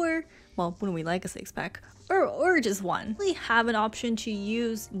or, well, wouldn't we like a 6-pack? Or just one. We have an option to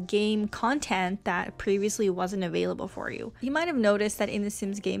use game content that previously wasn't available for you. You might have noticed that in the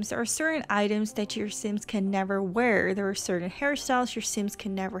Sims games, there are certain items that your Sims can never wear. There are certain hairstyles your Sims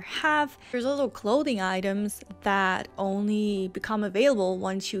can never have. There's also clothing items that only become available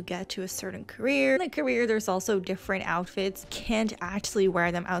once you get to a certain career. In the career, there's also different outfits. Can't actually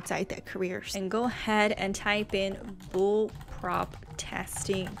wear them outside that career. And go ahead and type in bull prop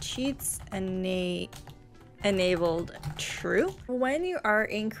testing cheats and enabled true. When you are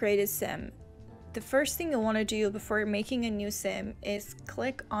in Create a Sim, the first thing you'll want to do before making a new sim is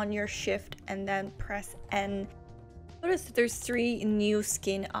click on your shift and then press N. Notice that there's 3 new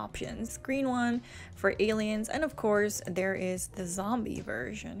skin options. Green one for aliens, and of course there is the zombie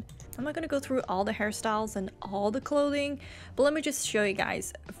version. I'm not going to go through all the hairstyles and all the clothing, but let me just show you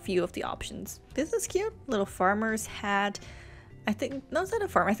guys a few of the options. This is cute, little farmer's hat. I think, no, it's not a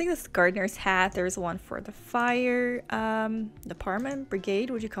farm. I think this is gardener's hat. There's one for the fire department,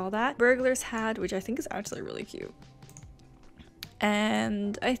 brigade, would you call that? Burglar's hat, which I think is actually really cute.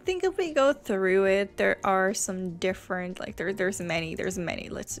 And I think if we go through it, there are some different, like there's many,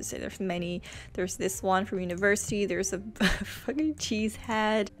 let's just say there's many. There's this one from university. There's a fucking cheese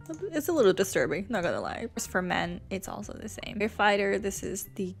hat. It's a little disturbing, not gonna lie. For men, it's also the same. Firefighter, this is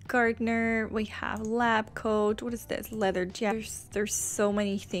the gardener. We have lab coat. What is this? Leather jacket. There's so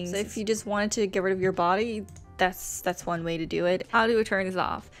many things. So if you just wanted to get rid of your body, that's one way to do it. How do we turn this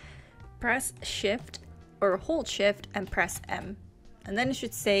off? Press shift or hold shift and press M. And then it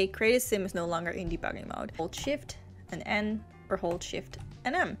should say Create a Sim is no longer in debugging mode. Hold shift and N or hold shift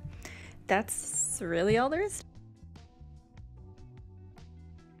and M. That's really all there is.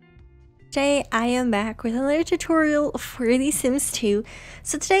 Today I am back with another tutorial for The Sims 2.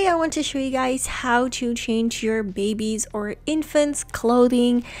 So today I want to show you guys how to change your babies or infants'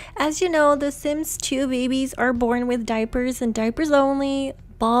 clothing. As you know, The Sims 2 babies are born with diapers and diapers only,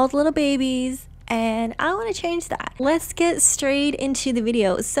 bald little babies. And I want to change that. Let's get straight into the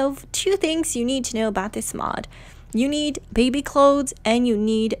video. So 2 things you need to know about this mod. You need baby clothes and you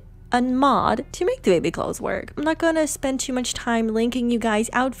need a mod to make the baby clothes work. I'm not going to spend too much time linking you guys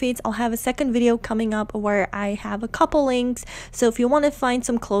outfits. I'll have a second video coming up where I have a couple links. So if you want to find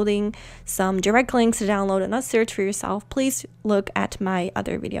some clothing, some direct links to download and not search for yourself, please look at my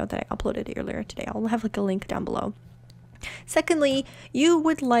other video that I uploaded earlier today. I'll have like a link down below. Secondly, you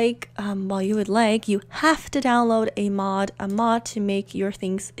have to download a mod to make your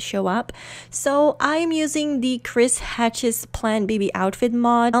things show up. So I'm using the Chris Hatch's Plan Baby Outfit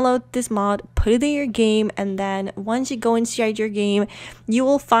mod. Download this mod, put it in your game, and then once you go inside your game, you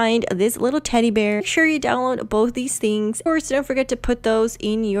will find this little teddy bear. Make sure you download both these things. Of course, don't forget to put those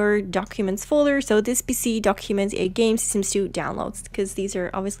in your documents folder. So this PC documents a game Sims 2 downloads because these are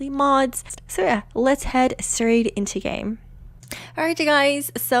obviously mods. So yeah, let's head straight into game. Alright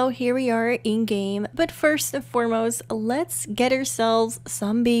guys, so here we are in game, but first and foremost, let's get ourselves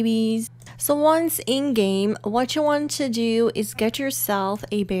some babies. So once in game, what you want to do is get yourself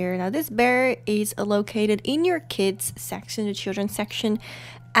a bear. Now this bear is located in your kids section, the children's section,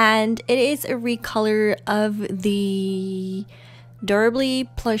 and it is a recolor of the Durably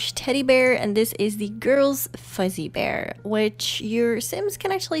plush teddy bear, and this is the girls fuzzy bear, which your sims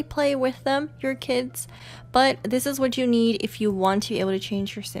can actually play with them, your kids, but this is what you need if you want to be able to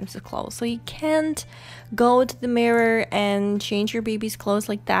change your sims' clothes. So you can't go to the mirror and change your baby's clothes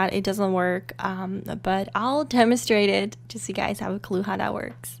like that. It doesn't work, but I'll demonstrate it just so you guys have a clue how that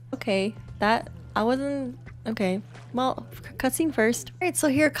works. Okay, okay, well, cutscene first. All right, so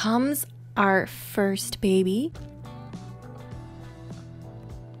here comes our first baby.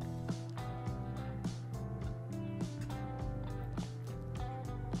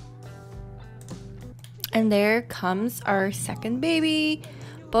 And there comes our second baby,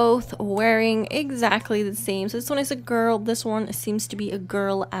 both wearing exactly the same. So this one is a girl, this one seems to be a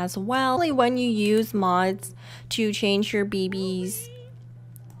girl as well. When you use mods to change your baby's,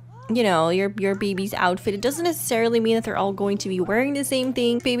 you know, your baby's outfit, it doesn't necessarily mean that they're all going to be wearing the same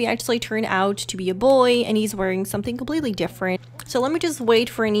thing. Baby actually turned out to be a boy and he's wearing something completely different. So let me just wait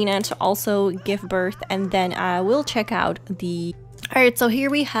for Nenna to also give birth and then we'll check out the... Alright, so here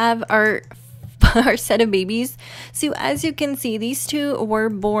we have our set of babies. So as you can see, these two were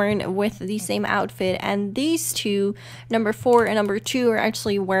born with the same outfit, and these two, number 4 and number 2, are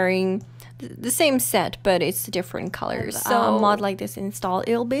actually wearing the same set, but it's different colors. So a mod like this installed,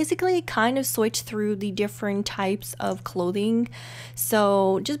 it'll basically kind of switch through the different types of clothing.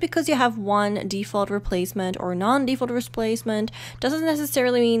 So just because you have one default replacement or non-default replacement doesn't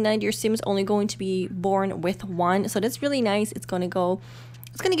necessarily mean that your sim is only going to be born with one. So that's really nice. It's going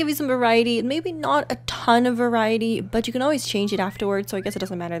to give you some variety, maybe not a ton of variety, but you can always change it afterwards, so I guess it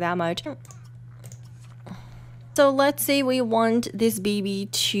doesn't matter that much. So let's say we want this baby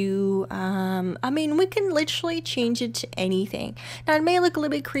to, I mean, we can literally change it to anything. Now it may look a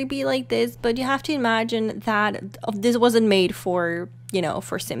little bit creepy like this, but you have to imagine that this wasn't made for, you know,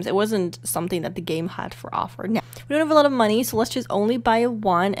 for Sims. It wasn't something that the game had for offer. Now, we don't have a lot of money, so let's just only buy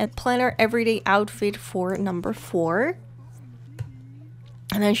one and plan our everyday outfit for number 4.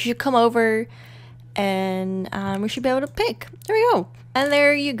 And then she should come over and we should be able to pick. There we go. And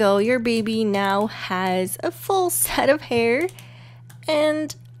there you go. Your baby now has a full set of hair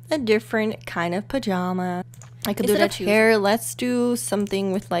and a different kind of pajama. I could do that hair. Let's do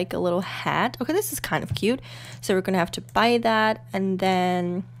something with like a little hat. Okay, this is kind of cute. So we're going to have to buy that and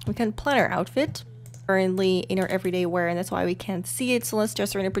then we can plan our outfit. Currently in our everyday wear, and that's why we can't see it, so let's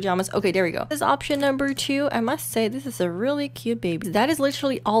dress her in her pajamas. Okay, there we go. This is option number 2. I must say this is a really cute baby. That is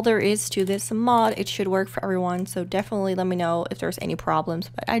literally all there is to this mod. It should work for everyone, so definitely let me know if there's any problems,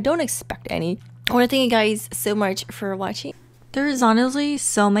 but I don't expect any. I want to thank you guys so much for watching. There's honestly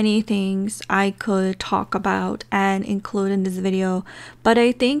so many things I could talk about and include in this video, but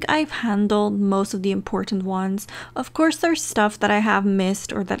I think I've handled most of the important ones. Of course, there's stuff that I have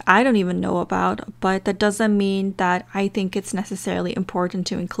missed or that I don't even know about, but that doesn't mean that I think it's necessarily important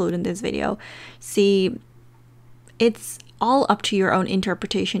to include in this video. See, it's all up to your own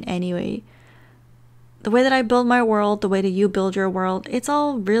interpretation anyway. The way that I build my world, the way that you build your world, it's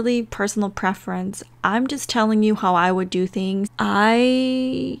all really personal preference. I'm just telling you how I would do things.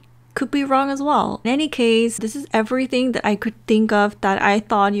 I could be wrong as well. In any case, this is everything that I could think of that I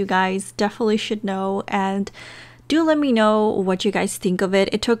thought you guys definitely should know, and do let me know what you guys think of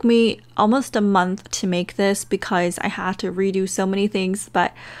it. It took me almost a month to make this because I had to redo so many things,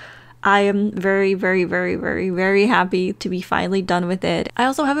 but I am very, very, very, very, very happy to be finally done with it. I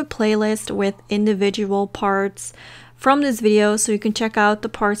also have a playlist with individual parts from this video, so you can check out the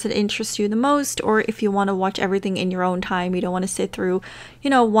parts that interest you the most, or if you want to watch everything in your own time, you don't want to sit through,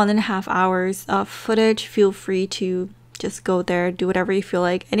 you know, 1.5 hours of footage, feel free to just go there, do whatever you feel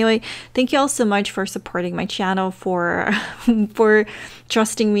like. Anyway, thank you all so much for supporting my channel, for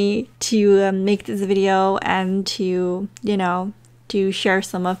trusting me to make this video and to, you know, to share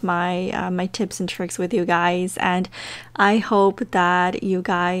some of my my tips and tricks with you guys, and I hope that you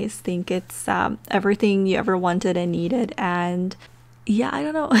guys think it's everything you ever wanted and needed. And yeah, I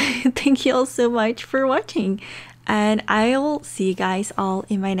don't know. Thank you all so much for watching, and I'll see you guys all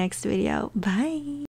in my next video. Bye.